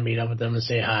nice to kind of meet up with them and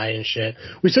say hi and shit.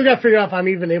 We still got to figure out if I'm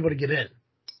even able to get in.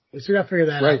 We still got to figure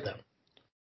that out, though.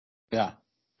 Yeah.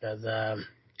 Because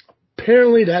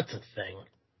apparently that's a thing.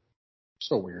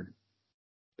 So weird.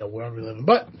 The world we live in.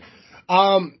 But,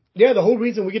 yeah, the whole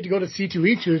reason we get to go to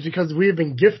C2E2 is because we have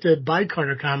been gifted by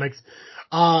Carter Comics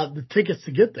the tickets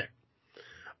to get there.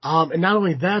 And not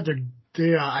only that,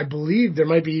 I believe there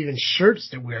might be even shirts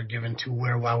that we are given to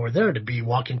wear while we're there to be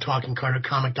walking, talking,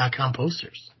 CarterComic.com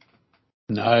posters.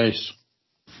 Nice.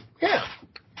 Yeah.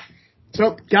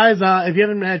 So, guys, if you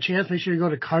haven't had a chance, make sure you go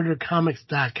to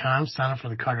CarterComics.com, sign up for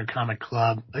the Carter Comic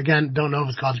Club. Again, don't know if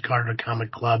it's called the Carter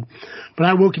Comic Club, but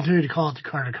I will continue to call it the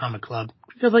Carter Comic Club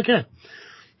because I can.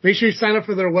 Make sure you sign up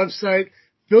for their website.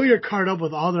 Fill your cart up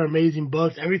with all their amazing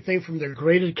books, everything from their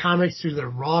graded comics to their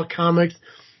raw comics.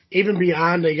 Even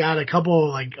beyond, they got a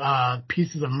couple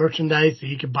pieces of merchandise that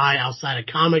you can buy outside of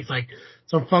comics, like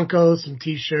some Funkos, some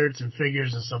T-shirts, and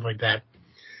figures and stuff like that.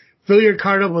 Fill your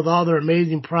cart up with all their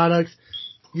amazing products.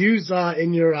 Use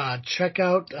in your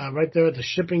checkout right there at the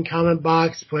shipping comment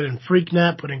box. Put in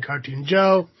FreakNet. Put in Cartoon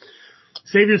Joe.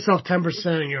 Save yourself 10%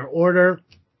 on your order.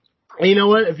 And you know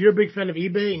what? If you're a big fan of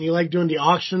eBay and you like doing the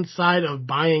auction side of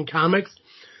buying comics,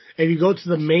 if you go to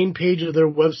the main page of their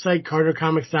website,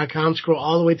 CarterComics.com, scroll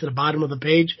all the way to the bottom of the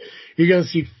page, you're going to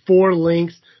see 4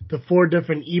 links to 4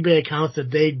 different eBay accounts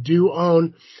that they do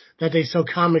own that they sell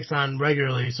comics on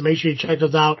regularly. So make sure you check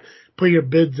those out, put your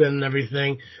bids in and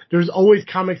everything. There's always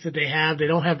comics that they have. They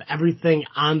don't have everything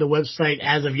on the website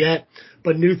as of yet,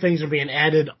 but new things are being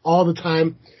added all the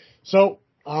time. So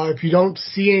if you don't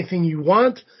see anything you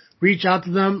want, reach out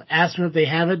to them, ask them if they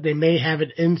have it. They may have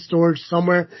it in storage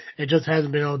somewhere. It just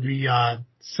hasn't been able to be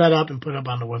set up and put up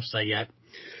on the website yet.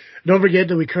 Don't forget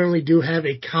that we currently do have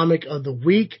a comic of the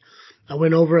week. I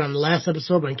went over on the last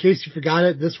episode, but in case you forgot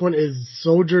it, this one is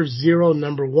Soldier Zero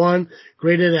 #1,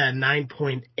 graded at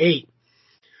 9.8.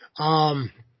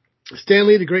 Stan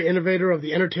Lee, the great innovator of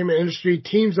the entertainment industry,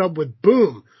 teams up with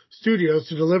Boom Studios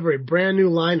to deliver a brand new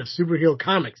line of superhero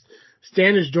comics.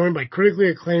 Stan is joined by critically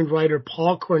acclaimed writer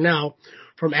Paul Cornell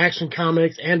from Action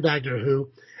Comics and Doctor Who,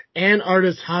 and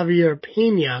artist Javier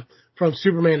Pena from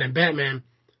Superman and Batman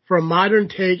for a modern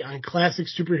take on classic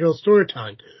superhero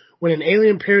storytelling. When an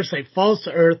alien parasite falls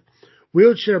to Earth,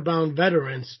 wheelchair-bound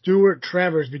veteran Stuart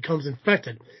Travers becomes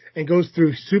infected and goes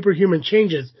through superhuman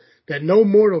changes that no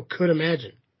mortal could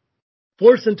imagine.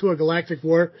 Forced into a galactic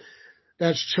war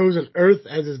that's chosen Earth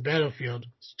as his battlefield,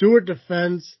 Stuart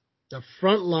defends the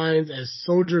front lines as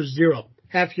Soldier Zero,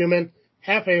 half human,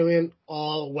 half alien,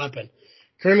 all weapon.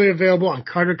 Currently available on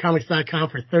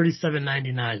CarterComics.com for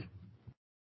 $37.99.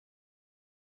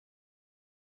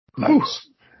 Nice.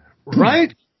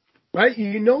 Right? Right?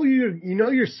 You know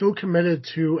you're so committed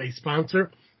to a sponsor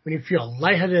when you feel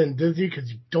lightheaded and dizzy because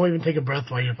you don't even take a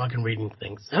breath while you're fucking reading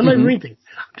things. I'm not reading things.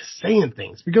 I'm just saying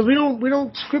things because we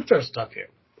don't script our stuff here.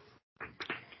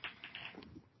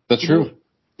 That's true.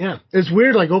 Yeah, it's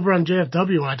weird. Like over on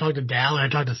JFW, when I talk to Dal and I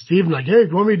talk to Steve, I'm like, "Hey, if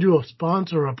you want me to do a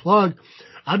sponsor or a plug,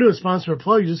 I'll do a sponsor or a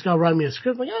plug. You just gotta write me a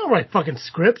script." I'm like, I don't write fucking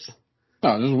scripts.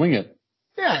 No, just wing it.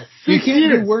 Yeah, you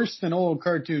can't do worse than old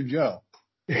Cartoon Joe.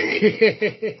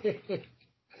 Right.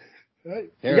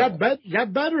 You got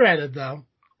better at it though.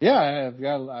 Yeah, I've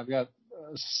got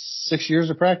 6 years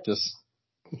of practice,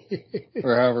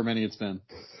 or however many it's been.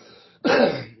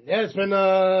 Yeah, it's been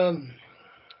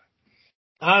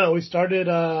I don't know. We started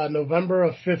November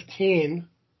of 15,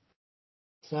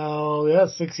 so yeah,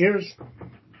 6 years.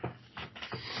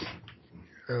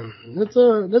 It's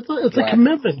a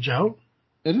commitment, Joe.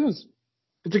 It is.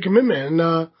 It's a commitment,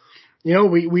 and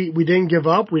we didn't give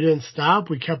up. We didn't stop.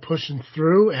 We kept pushing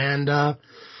through, and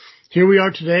here we are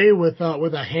today with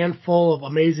a handful of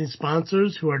amazing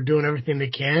sponsors who are doing everything they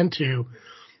can to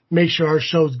make sure our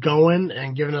show's going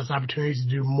and giving us opportunities to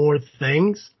do more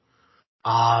things.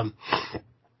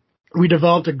 We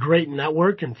developed a great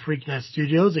network in FreakNet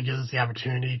Studios that gives us the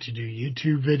opportunity to do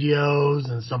YouTube videos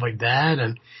and stuff like that.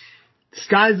 And the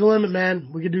sky's the limit, man.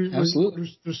 We could do.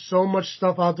 Absolutely. There's so much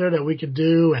stuff out there that we could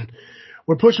do, and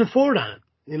we're pushing forward on it.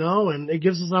 And it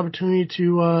gives us an opportunity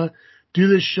to do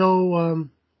this show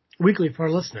weekly for our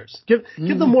listeners. Give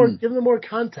them more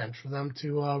content for them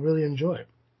to really enjoy.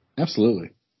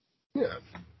 Absolutely. Yeah.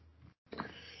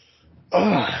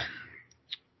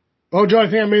 Oh, Joe,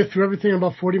 I think I made it through everything in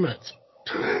about 40 minutes.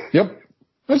 Yep.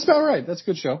 That's about right. That's a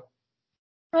good show.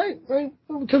 Right.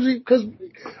 Because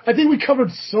I think we covered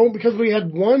because we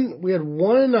had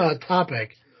one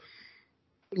topic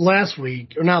last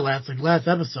week, or not last, like last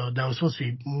episode, that was supposed to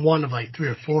be one of like 3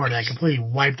 or 4 that completely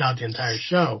wiped out the entire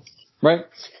show. Right.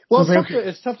 So Well, it's like, okay.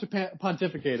 it's tough to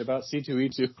pontificate about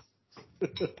C2E2.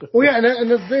 Well, yeah, and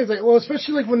the thing is, like, well,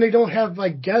 especially like when they don't have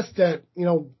like guests that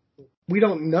we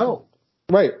don't know,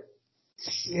 Right.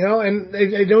 and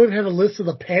they don't even have a list of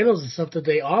the panels and stuff that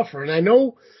they offer. And I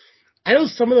know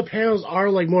some of the panels are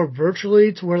like more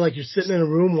virtually to where like you're sitting in a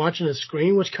room watching a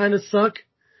screen, which kind of suck.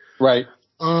 Right.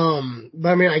 But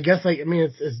I mean, I guess like, I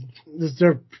mean, it's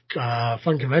their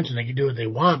fun convention. They can do what they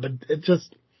want, but it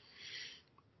just,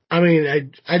 I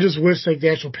mean, I just wish like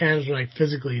the actual panels were like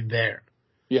physically there.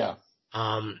 Yeah.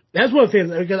 That's one of the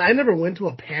things, because I never went to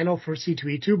a panel for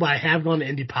C2E2, but I have gone to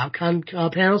Indie PopCon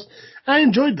panels. And I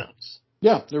enjoyed those.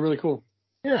 Yeah, they're really cool.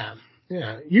 Yeah,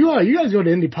 yeah. You guys go to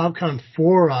Indie PopCon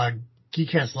for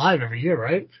Geekcast Live every year,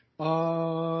 right?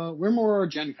 We're more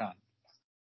Gen Con.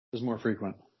 Is more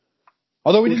frequent.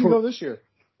 Although we didn't go this year.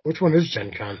 Which one is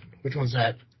Gen Con? Which one's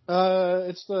that?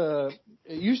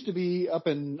 It used to be up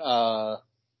in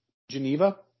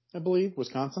Geneva, I believe,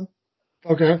 Wisconsin.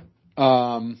 Okay.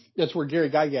 That's where Gary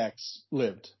Gygax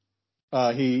lived.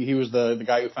 He was the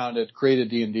guy who created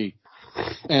D&D.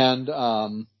 And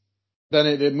then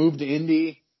it moved to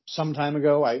Indy some time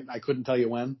ago. I couldn't tell you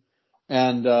when.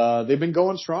 And they've been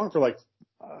going strong for like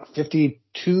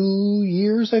 52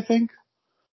 years, I think.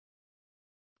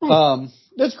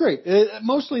 That's great.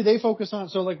 Mostly they focus on,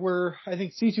 so like I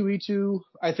think C2E2,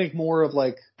 I think more of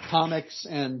like comics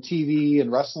and TV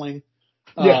and wrestling.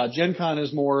 Yeah. Gen Con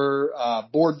is more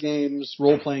board games,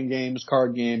 role-playing games,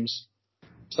 card games,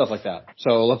 stuff like that.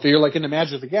 So if you're like into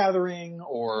Magic the Gathering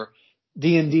or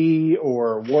D&D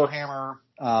or Warhammer,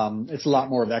 it's a lot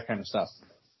more of that kind of stuff.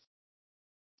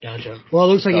 Gotcha. Well,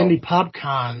 it looks like Indie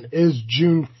PopCon is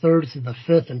June 3rd through the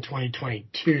 5th in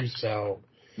 2022, so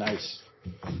nice.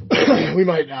 we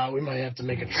might have to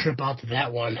make a trip out to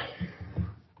that one.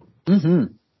 Mm-hmm.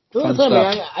 Fun stuff.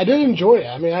 I did enjoy it.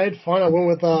 I mean, I had fun. I went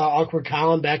with Awkward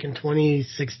Colin back in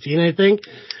 2016, I think.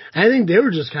 I think they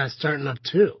were just kind of starting up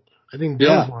too. I think that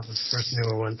was one of the first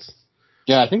newer ones.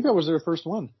 Yeah, I think that was their first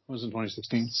one. It was in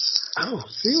 2016. Oh,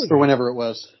 see. Or whenever it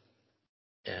was.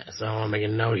 Yeah, so I'm going to make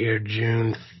a note here.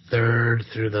 June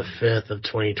 3rd through the 5th of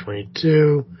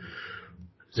 2022.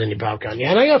 Indie PopCon. Yeah,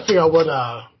 and I got to figure out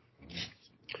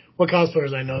what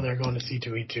cosplayers I know that are going to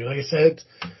C2E2. Like I said,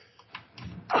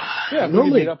 yeah,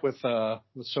 normally meet up with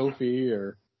Sophie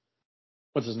or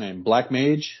what's his name, Black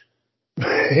Mage.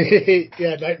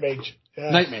 Yeah, Night Mage. Yeah.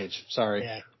 Night Mage. Sorry.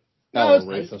 Yeah. No,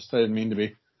 racist. Nice. I didn't mean to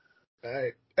be. All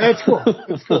right. That's cool.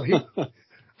 That's cool.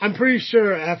 I'm pretty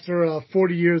sure after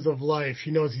 40 years of life,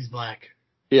 he knows he's black.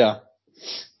 Yeah.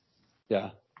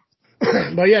 Yeah.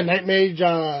 But yeah, Night Mage,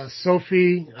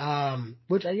 Sophie,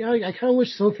 which I kind of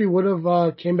wish Sophie would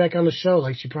have came back on the show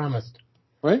like she promised.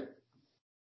 Right.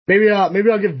 Maybe I'll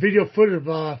get video footage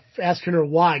of asking her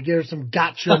why, get her some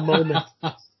gotcha moments.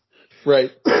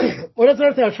 Right. Well, that's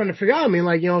another thing I was trying to figure out. I mean,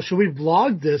 like, should we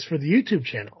vlog this for the YouTube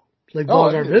channel? Like,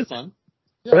 vlog our visit, fun.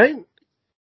 Yeah. Right?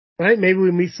 Right? Maybe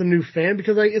we meet some new fans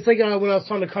because, like, it's like when I was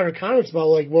talking to Carter Comics about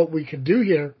like what we could do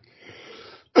here.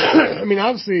 I mean,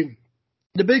 obviously,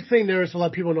 the big thing there is to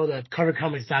let people know that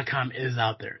CarterComics.com is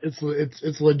out there.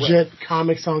 It's legit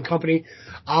comics selling company.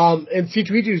 And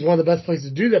C2E2 is one of the best places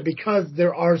to do that because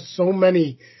there are so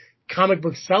many comic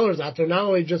book sellers out there. Not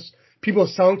only just people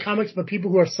selling comics, but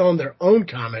people who are selling their own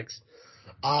comics,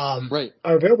 are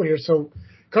available here. So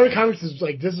Carter Comics is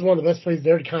like, this is one of the best places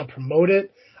there to kind of promote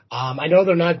it. I know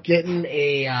they're not getting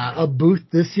a booth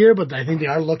this year, but I think they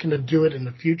are looking to do it in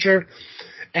the future.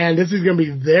 And this is going to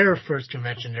be their first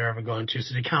convention they're ever going to,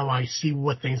 so they kind of want to see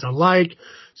what things are like,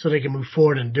 so they can move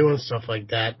forward and doing stuff like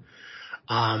that.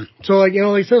 So like,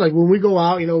 like I said, like when we go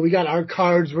out, we got our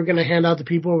cards we're going to hand out to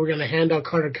people. We're going to hand out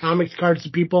Carter Comics cards to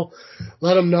people,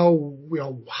 let them know,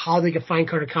 how they can find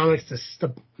Carter Comics,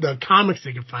 the comics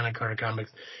they can find on Carter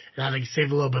Comics, and how they can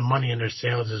save a little bit of money in their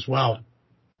sales as well.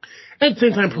 At the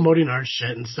same time, promoting our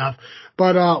shit and stuff.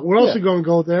 But we're also going to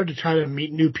go there to try to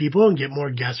meet new people and get more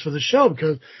guests for the show,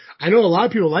 because I know a lot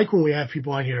of people like when we have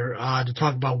people on here to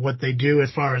talk about what they do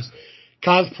as far as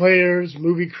cosplayers,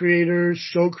 movie creators,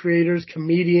 show creators,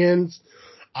 comedians,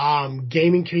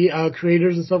 gaming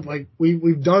creators and stuff. Like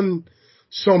we've done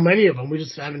so many of them. We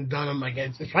just haven't done them. Like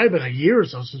it's probably been a year or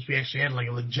so since we actually had like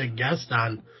a legit guest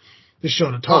on the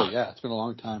show to talk. Oh yeah, it's been a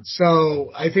long time.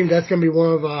 So I think that's going to be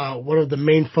one of the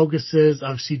main focuses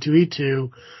of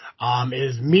C2E2,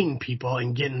 is meeting people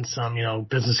and getting some,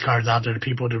 business cards out there to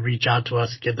people to reach out to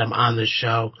us, get them on this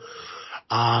show.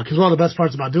 Cause one of the best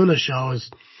parts about doing this show is,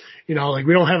 like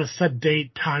we don't have a set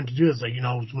date time to do this. Like,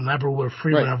 whenever we're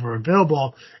free, Right. whenever we're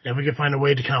available, and we can find a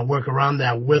way to kind of work around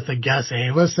that with a guest saying,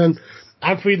 hey, listen,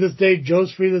 I'm free this day,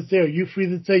 Joe's free this day, are you free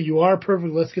this day? You are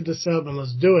perfect. Let's get this set up and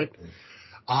let's do it.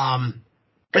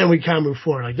 And we kind of move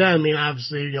forward like that. I mean,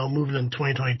 obviously, moving in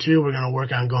 2022, we're going to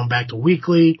work on going back to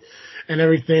weekly and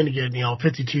everything to get,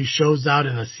 52 shows out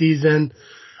in a season.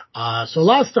 So a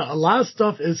lot of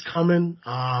stuff is coming,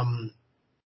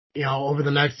 over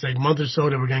the next month or so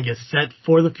that we're going to get set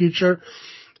for the future.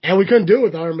 And we couldn't do it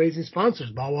without our amazing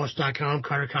sponsors, ballwash.com,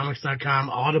 cartercomics.com,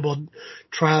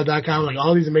 audibletrial.com. Like,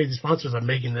 all these amazing sponsors are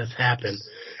making this happen.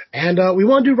 And, we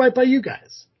want to do right by you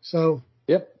guys. So.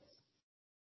 Yep.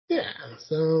 Yeah,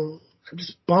 so I'm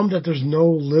just bummed that there's no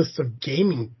list of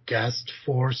gaming guests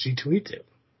for C2E2.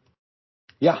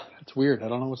 Yeah, it's weird. I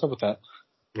don't know what's up with that.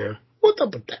 Yeah. What's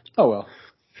up with that? Oh, well.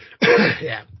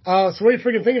 Yeah. So what are you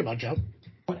freaking thinking about, Joe?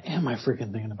 What am I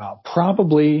freaking thinking about?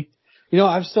 Probably,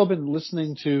 I've still been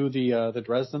listening to the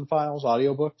Dresden Files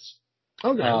audiobooks.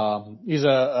 Okay. He's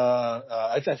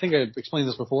I think I explained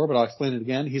this before, but I'll explain it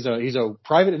again. He's a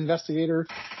private investigator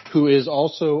who is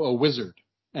also a wizard.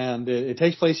 And it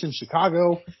takes place in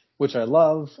Chicago, which I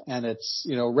love, and it's,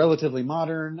 relatively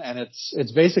modern, and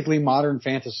it's basically modern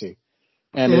fantasy.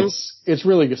 And it's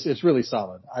really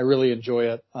solid. I really enjoy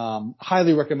it.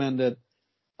 Highly recommend it.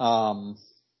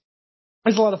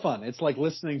 It's a lot of fun. It's like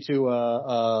listening to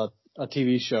a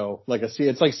TV show,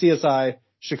 it's like CSI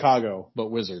Chicago,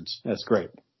 but wizards. That's great.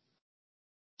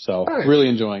 So really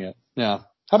enjoying it. Yeah.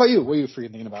 How about you? What are you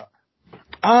freaking thinking about?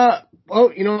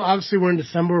 Well, obviously we're in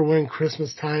December, we're in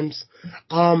Christmas times.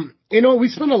 We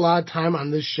spend a lot of time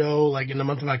on this show, like in the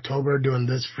month of October, doing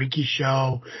this freaky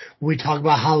show. We talk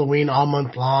about Halloween all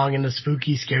month long and the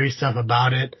spooky, scary stuff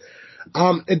about it.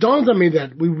 It dawns on me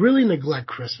that we really neglect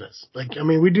Christmas.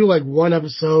 We do one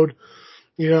episode,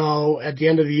 at the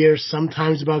end of the year,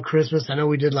 sometimes about Christmas. I know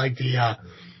we did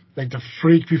the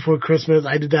Freak Before Christmas.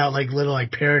 I did that little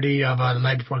parody of The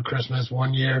Night Before Christmas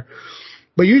one year.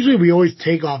 But usually we always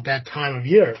take off that time of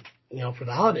year, for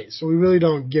the holidays. So we really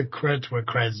don't give credit to where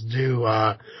credit's due,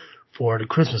 for the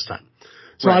Christmas time.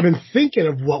 So I've been thinking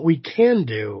of what we can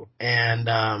do, and,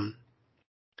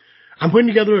 I'm putting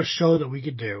together a show that we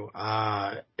could do.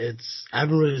 I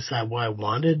haven't really decided what I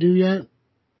want to do yet,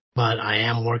 but I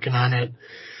am working on it.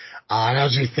 And I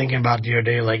was just thinking about the other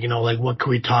day, what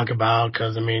could we talk about?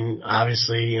 Cause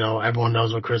obviously, everyone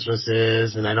knows what Christmas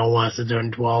is, and I don't want to sit there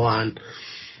and dwell on,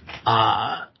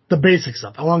 the basic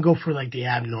stuff. I want to go for the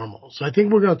abnormal. So I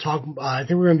think we're going to talk, I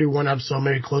think we're going to do one episode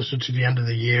maybe closer to the end of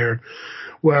the year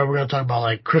where we're going to talk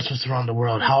about Christmas around the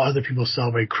world, how other people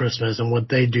celebrate Christmas and what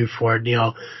they do for it,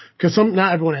 cause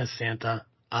not everyone has Santa.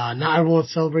 Not everyone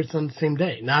celebrates on the same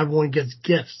day. Not everyone gets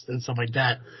gifts and stuff like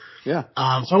that. Yeah.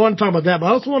 So I want to talk about that, but I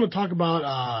also want to talk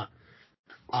about,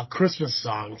 Christmas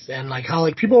songs and how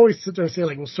people always sit there and say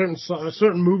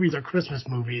certain movies are Christmas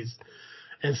movies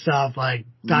and stuff like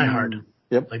Die Hard.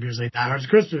 Yep. People say Die Hard's a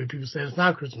Christmas movie. People say it's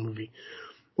not a Christmas movie.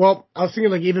 Well, I was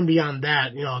thinking even beyond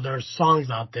that, there are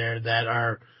songs out there that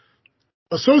are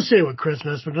associated with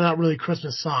Christmas, but they're not really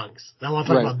Christmas songs. And I want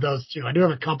to talk about those too. I do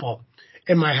have a couple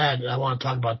in my head that I want to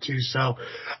talk about too. So,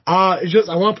 I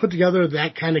want to put together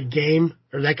that kind of game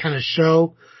or that kind of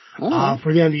show,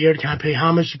 for the end of the year to kind of pay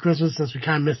homage to Christmas since we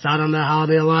kind of missed out on that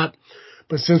holiday a lot.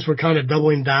 But since we're kind of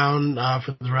doubling down,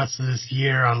 for the rest of this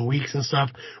year on weeks and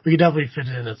stuff, we could definitely fit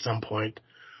it in at some point.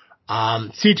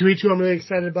 C2E2 I'm really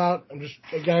excited about. I'm just,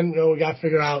 again, we got to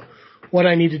figure out what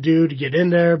I need to do to get in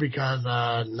there because,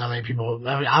 not many people,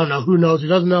 I don't know who knows, who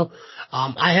doesn't know.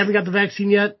 I haven't got the vaccine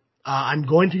yet. I'm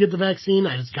going to get the vaccine.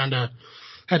 I just kind of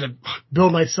had to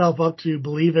build myself up to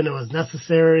believe in it was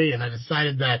necessary. And I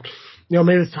decided that,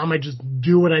 maybe it's time I just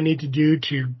do what I need to do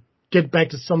to get back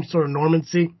to some sort of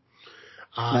normalcy.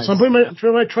 Nice. So I'm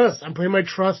putting my trust. I'm putting my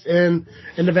trust in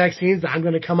the vaccines. I'm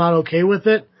going to come out okay with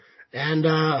it and,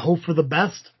 hope for the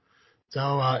best.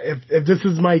 So, if this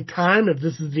is my time, if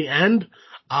this is the end,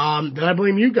 then I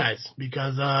blame you guys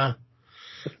because, I'm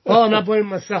not blaming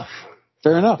myself.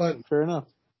 Fair enough.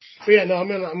 But yeah, no, I'm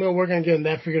gonna work on getting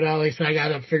that figured out. Like I said, I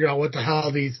gotta figure out what the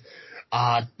hell these,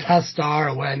 tests are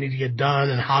and what I need to get done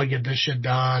and how to get this shit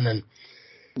done and,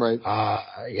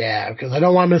 yeah, because I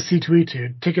don't want to miss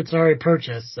C2E2. Tickets are already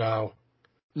purchased, so.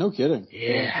 No kidding.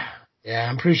 Yeah. Yeah,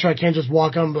 I'm pretty sure I can't just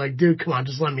walk up and be like, dude, come on,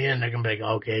 just let me in. They're going to be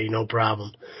like, okay, no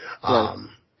problem. Yeah,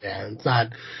 it's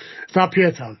not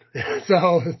Peatone.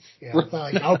 So, it's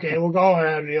not like, okay, we'll go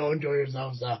ahead and, enjoy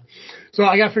yourself. So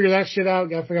I got to figure that shit out.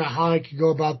 Got to figure out how I could go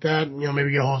about that.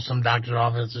 Maybe get hold of some doctor's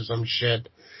office or some shit.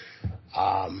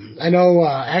 I know,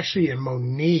 actually in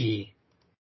Moni,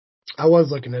 I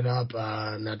was looking it up,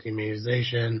 not the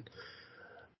immunization.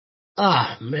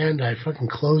 Ah, man, did I fucking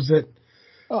close it?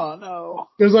 Oh no.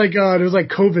 There's like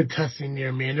COVID testing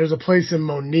near me, and there's a place in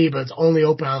Moni, but it's only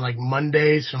open on like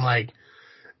Mondays from like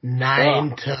Oh,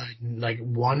 9 to like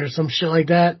 1 or some shit like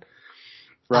that.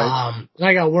 right. And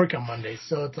I got work on Monday,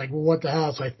 so it's like, well, what the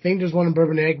hell? So I think there's one in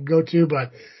Bourbonnais I can go to,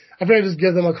 but I think I just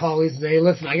give them a call and say, hey,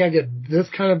 listen, I gotta get this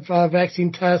kind of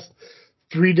vaccine test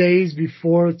 3 days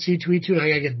before C2E2, and I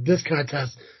gotta get this kind of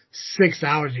test 6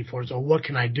 hours before. So what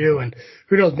can I do? And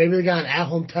who knows? Maybe they got an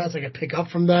at-home test I could pick up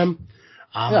from them.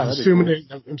 Yeah, that'd be cool.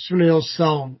 I'm assuming they don't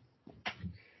sell.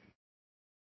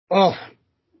 Oh,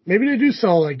 maybe they do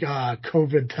sell like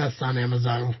COVID tests on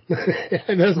Amazon.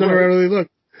 And that's never Right. really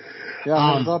looked. Yeah, I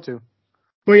never Um, thought to.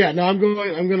 but yeah, no, I'm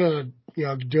gonna,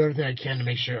 do everything I can to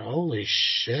make sure. Holy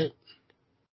shit!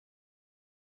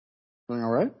 Doing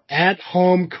all right? At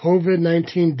home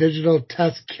COVID-19 digital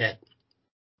test kit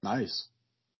Nice.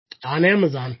 on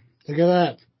Amazon. Look at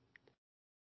that.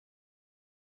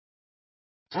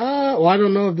 Well, I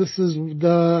don't know if this is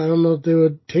I don't know if they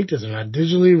would take this or not.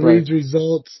 Digitally Right. reads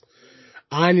results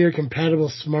on your compatible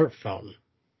smartphone.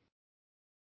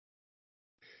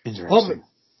 Oh, Interesting.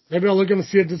 maybe I'll look and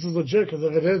see if this is legit, because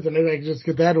if it is, then maybe I can just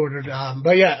get that ordered.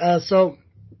 But yeah, so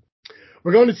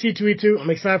we're going to C2E2. I'm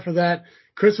excited for that.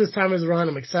 Christmas time is around.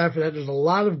 I'm excited for that. There's a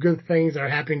lot of good things that are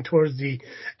happening towards the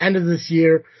end of this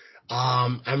year.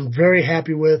 I'm very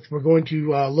happy with. We're going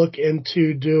to look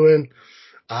into doing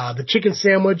the chicken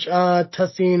sandwich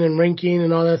testing and ranking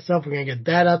and all that stuff. We're going to get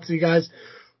that out to you guys.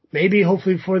 Maybe,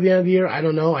 hopefully, before the end of the year. I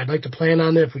don't know. I'd like to plan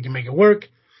on it if we can make it work.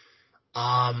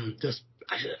 I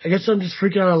guess I'm just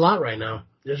freaking out a lot right now.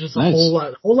 There's just a Nice. whole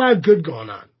lot of good going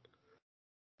on,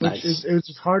 which is Nice. it's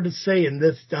just hard to say in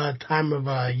this time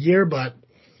of year, but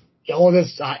all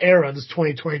this era, this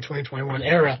 2020, 2021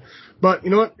 era. But you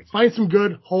know what? Find some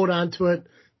good, hold on to it.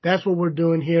 That's what we're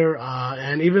doing here.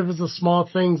 And even if it's the small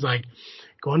things like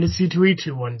going to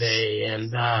C2E2 one day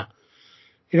and,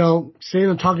 saying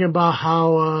and talking about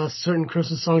how certain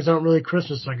Christmas songs aren't really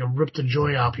Christmas, so I can rip the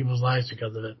joy out of people's lives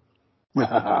because of it.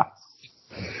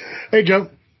 Hey, Joe.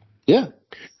 Yeah.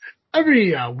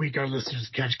 Every week, our listeners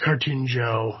catch Cartoon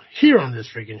Joe here on this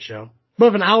freaking show. But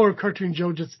if an hour of Cartoon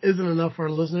Joe just isn't enough for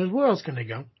our listeners, where else can they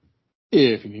go?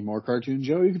 If you need more Cartoon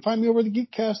Joe, you can find me over the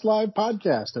Geekcast Live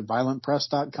podcast at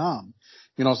violentpress.com.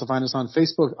 You can also find us on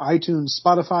Facebook, iTunes,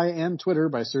 Spotify, and Twitter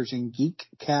by searching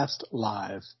Geekcast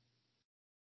Live.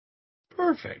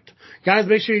 Perfect. Guys,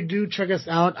 make sure you do check us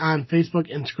out on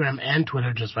Facebook, Instagram, and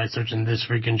Twitter just by searching This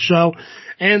Freaking Show.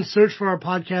 And search for our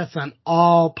podcasts on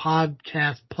all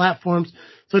podcast platforms,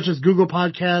 such as Google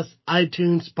Podcasts,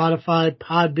 iTunes, Spotify,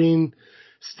 Podbean,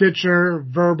 Stitcher,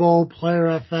 Verbal,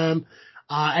 Player FM.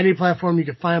 Any platform you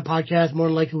can find a podcast, more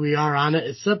than likely we are on it,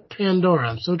 except Pandora.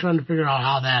 I'm still trying to figure out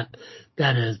how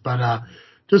that is. But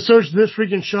just search This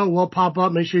Freaking Show. We'll pop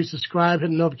up. Make sure you subscribe, hit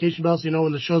the notification bell so you know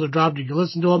when the shows are dropped. You can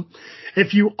listen to them.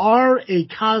 If you are a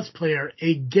cosplayer,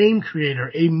 a game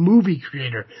creator, a movie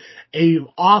creator, a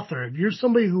author, if you're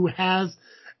somebody who has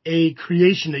a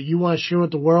creation that you want to share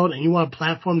with the world and you want a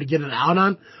platform to get it out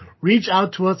on, reach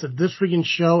out to us at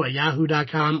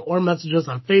thisfreakingshow@yahoo.com or message us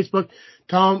on Facebook.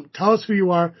 Tell us who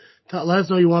you are. Let us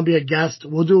know you want to be a guest.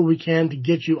 We'll do what we can to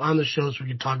get you on the show so we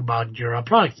can talk about your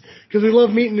products. Because we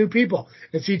love meeting new people.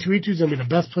 And C2E2 is going to be the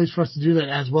best place for us to do that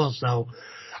as well. So,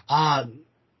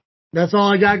 that's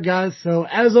all I got, guys. So,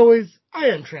 as always, I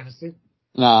am Travesty.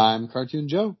 I'm Cartoon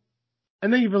Joe.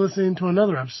 And thank you for listening to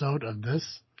another episode of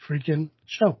This Freaking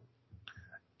Show.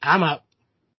 I'm out.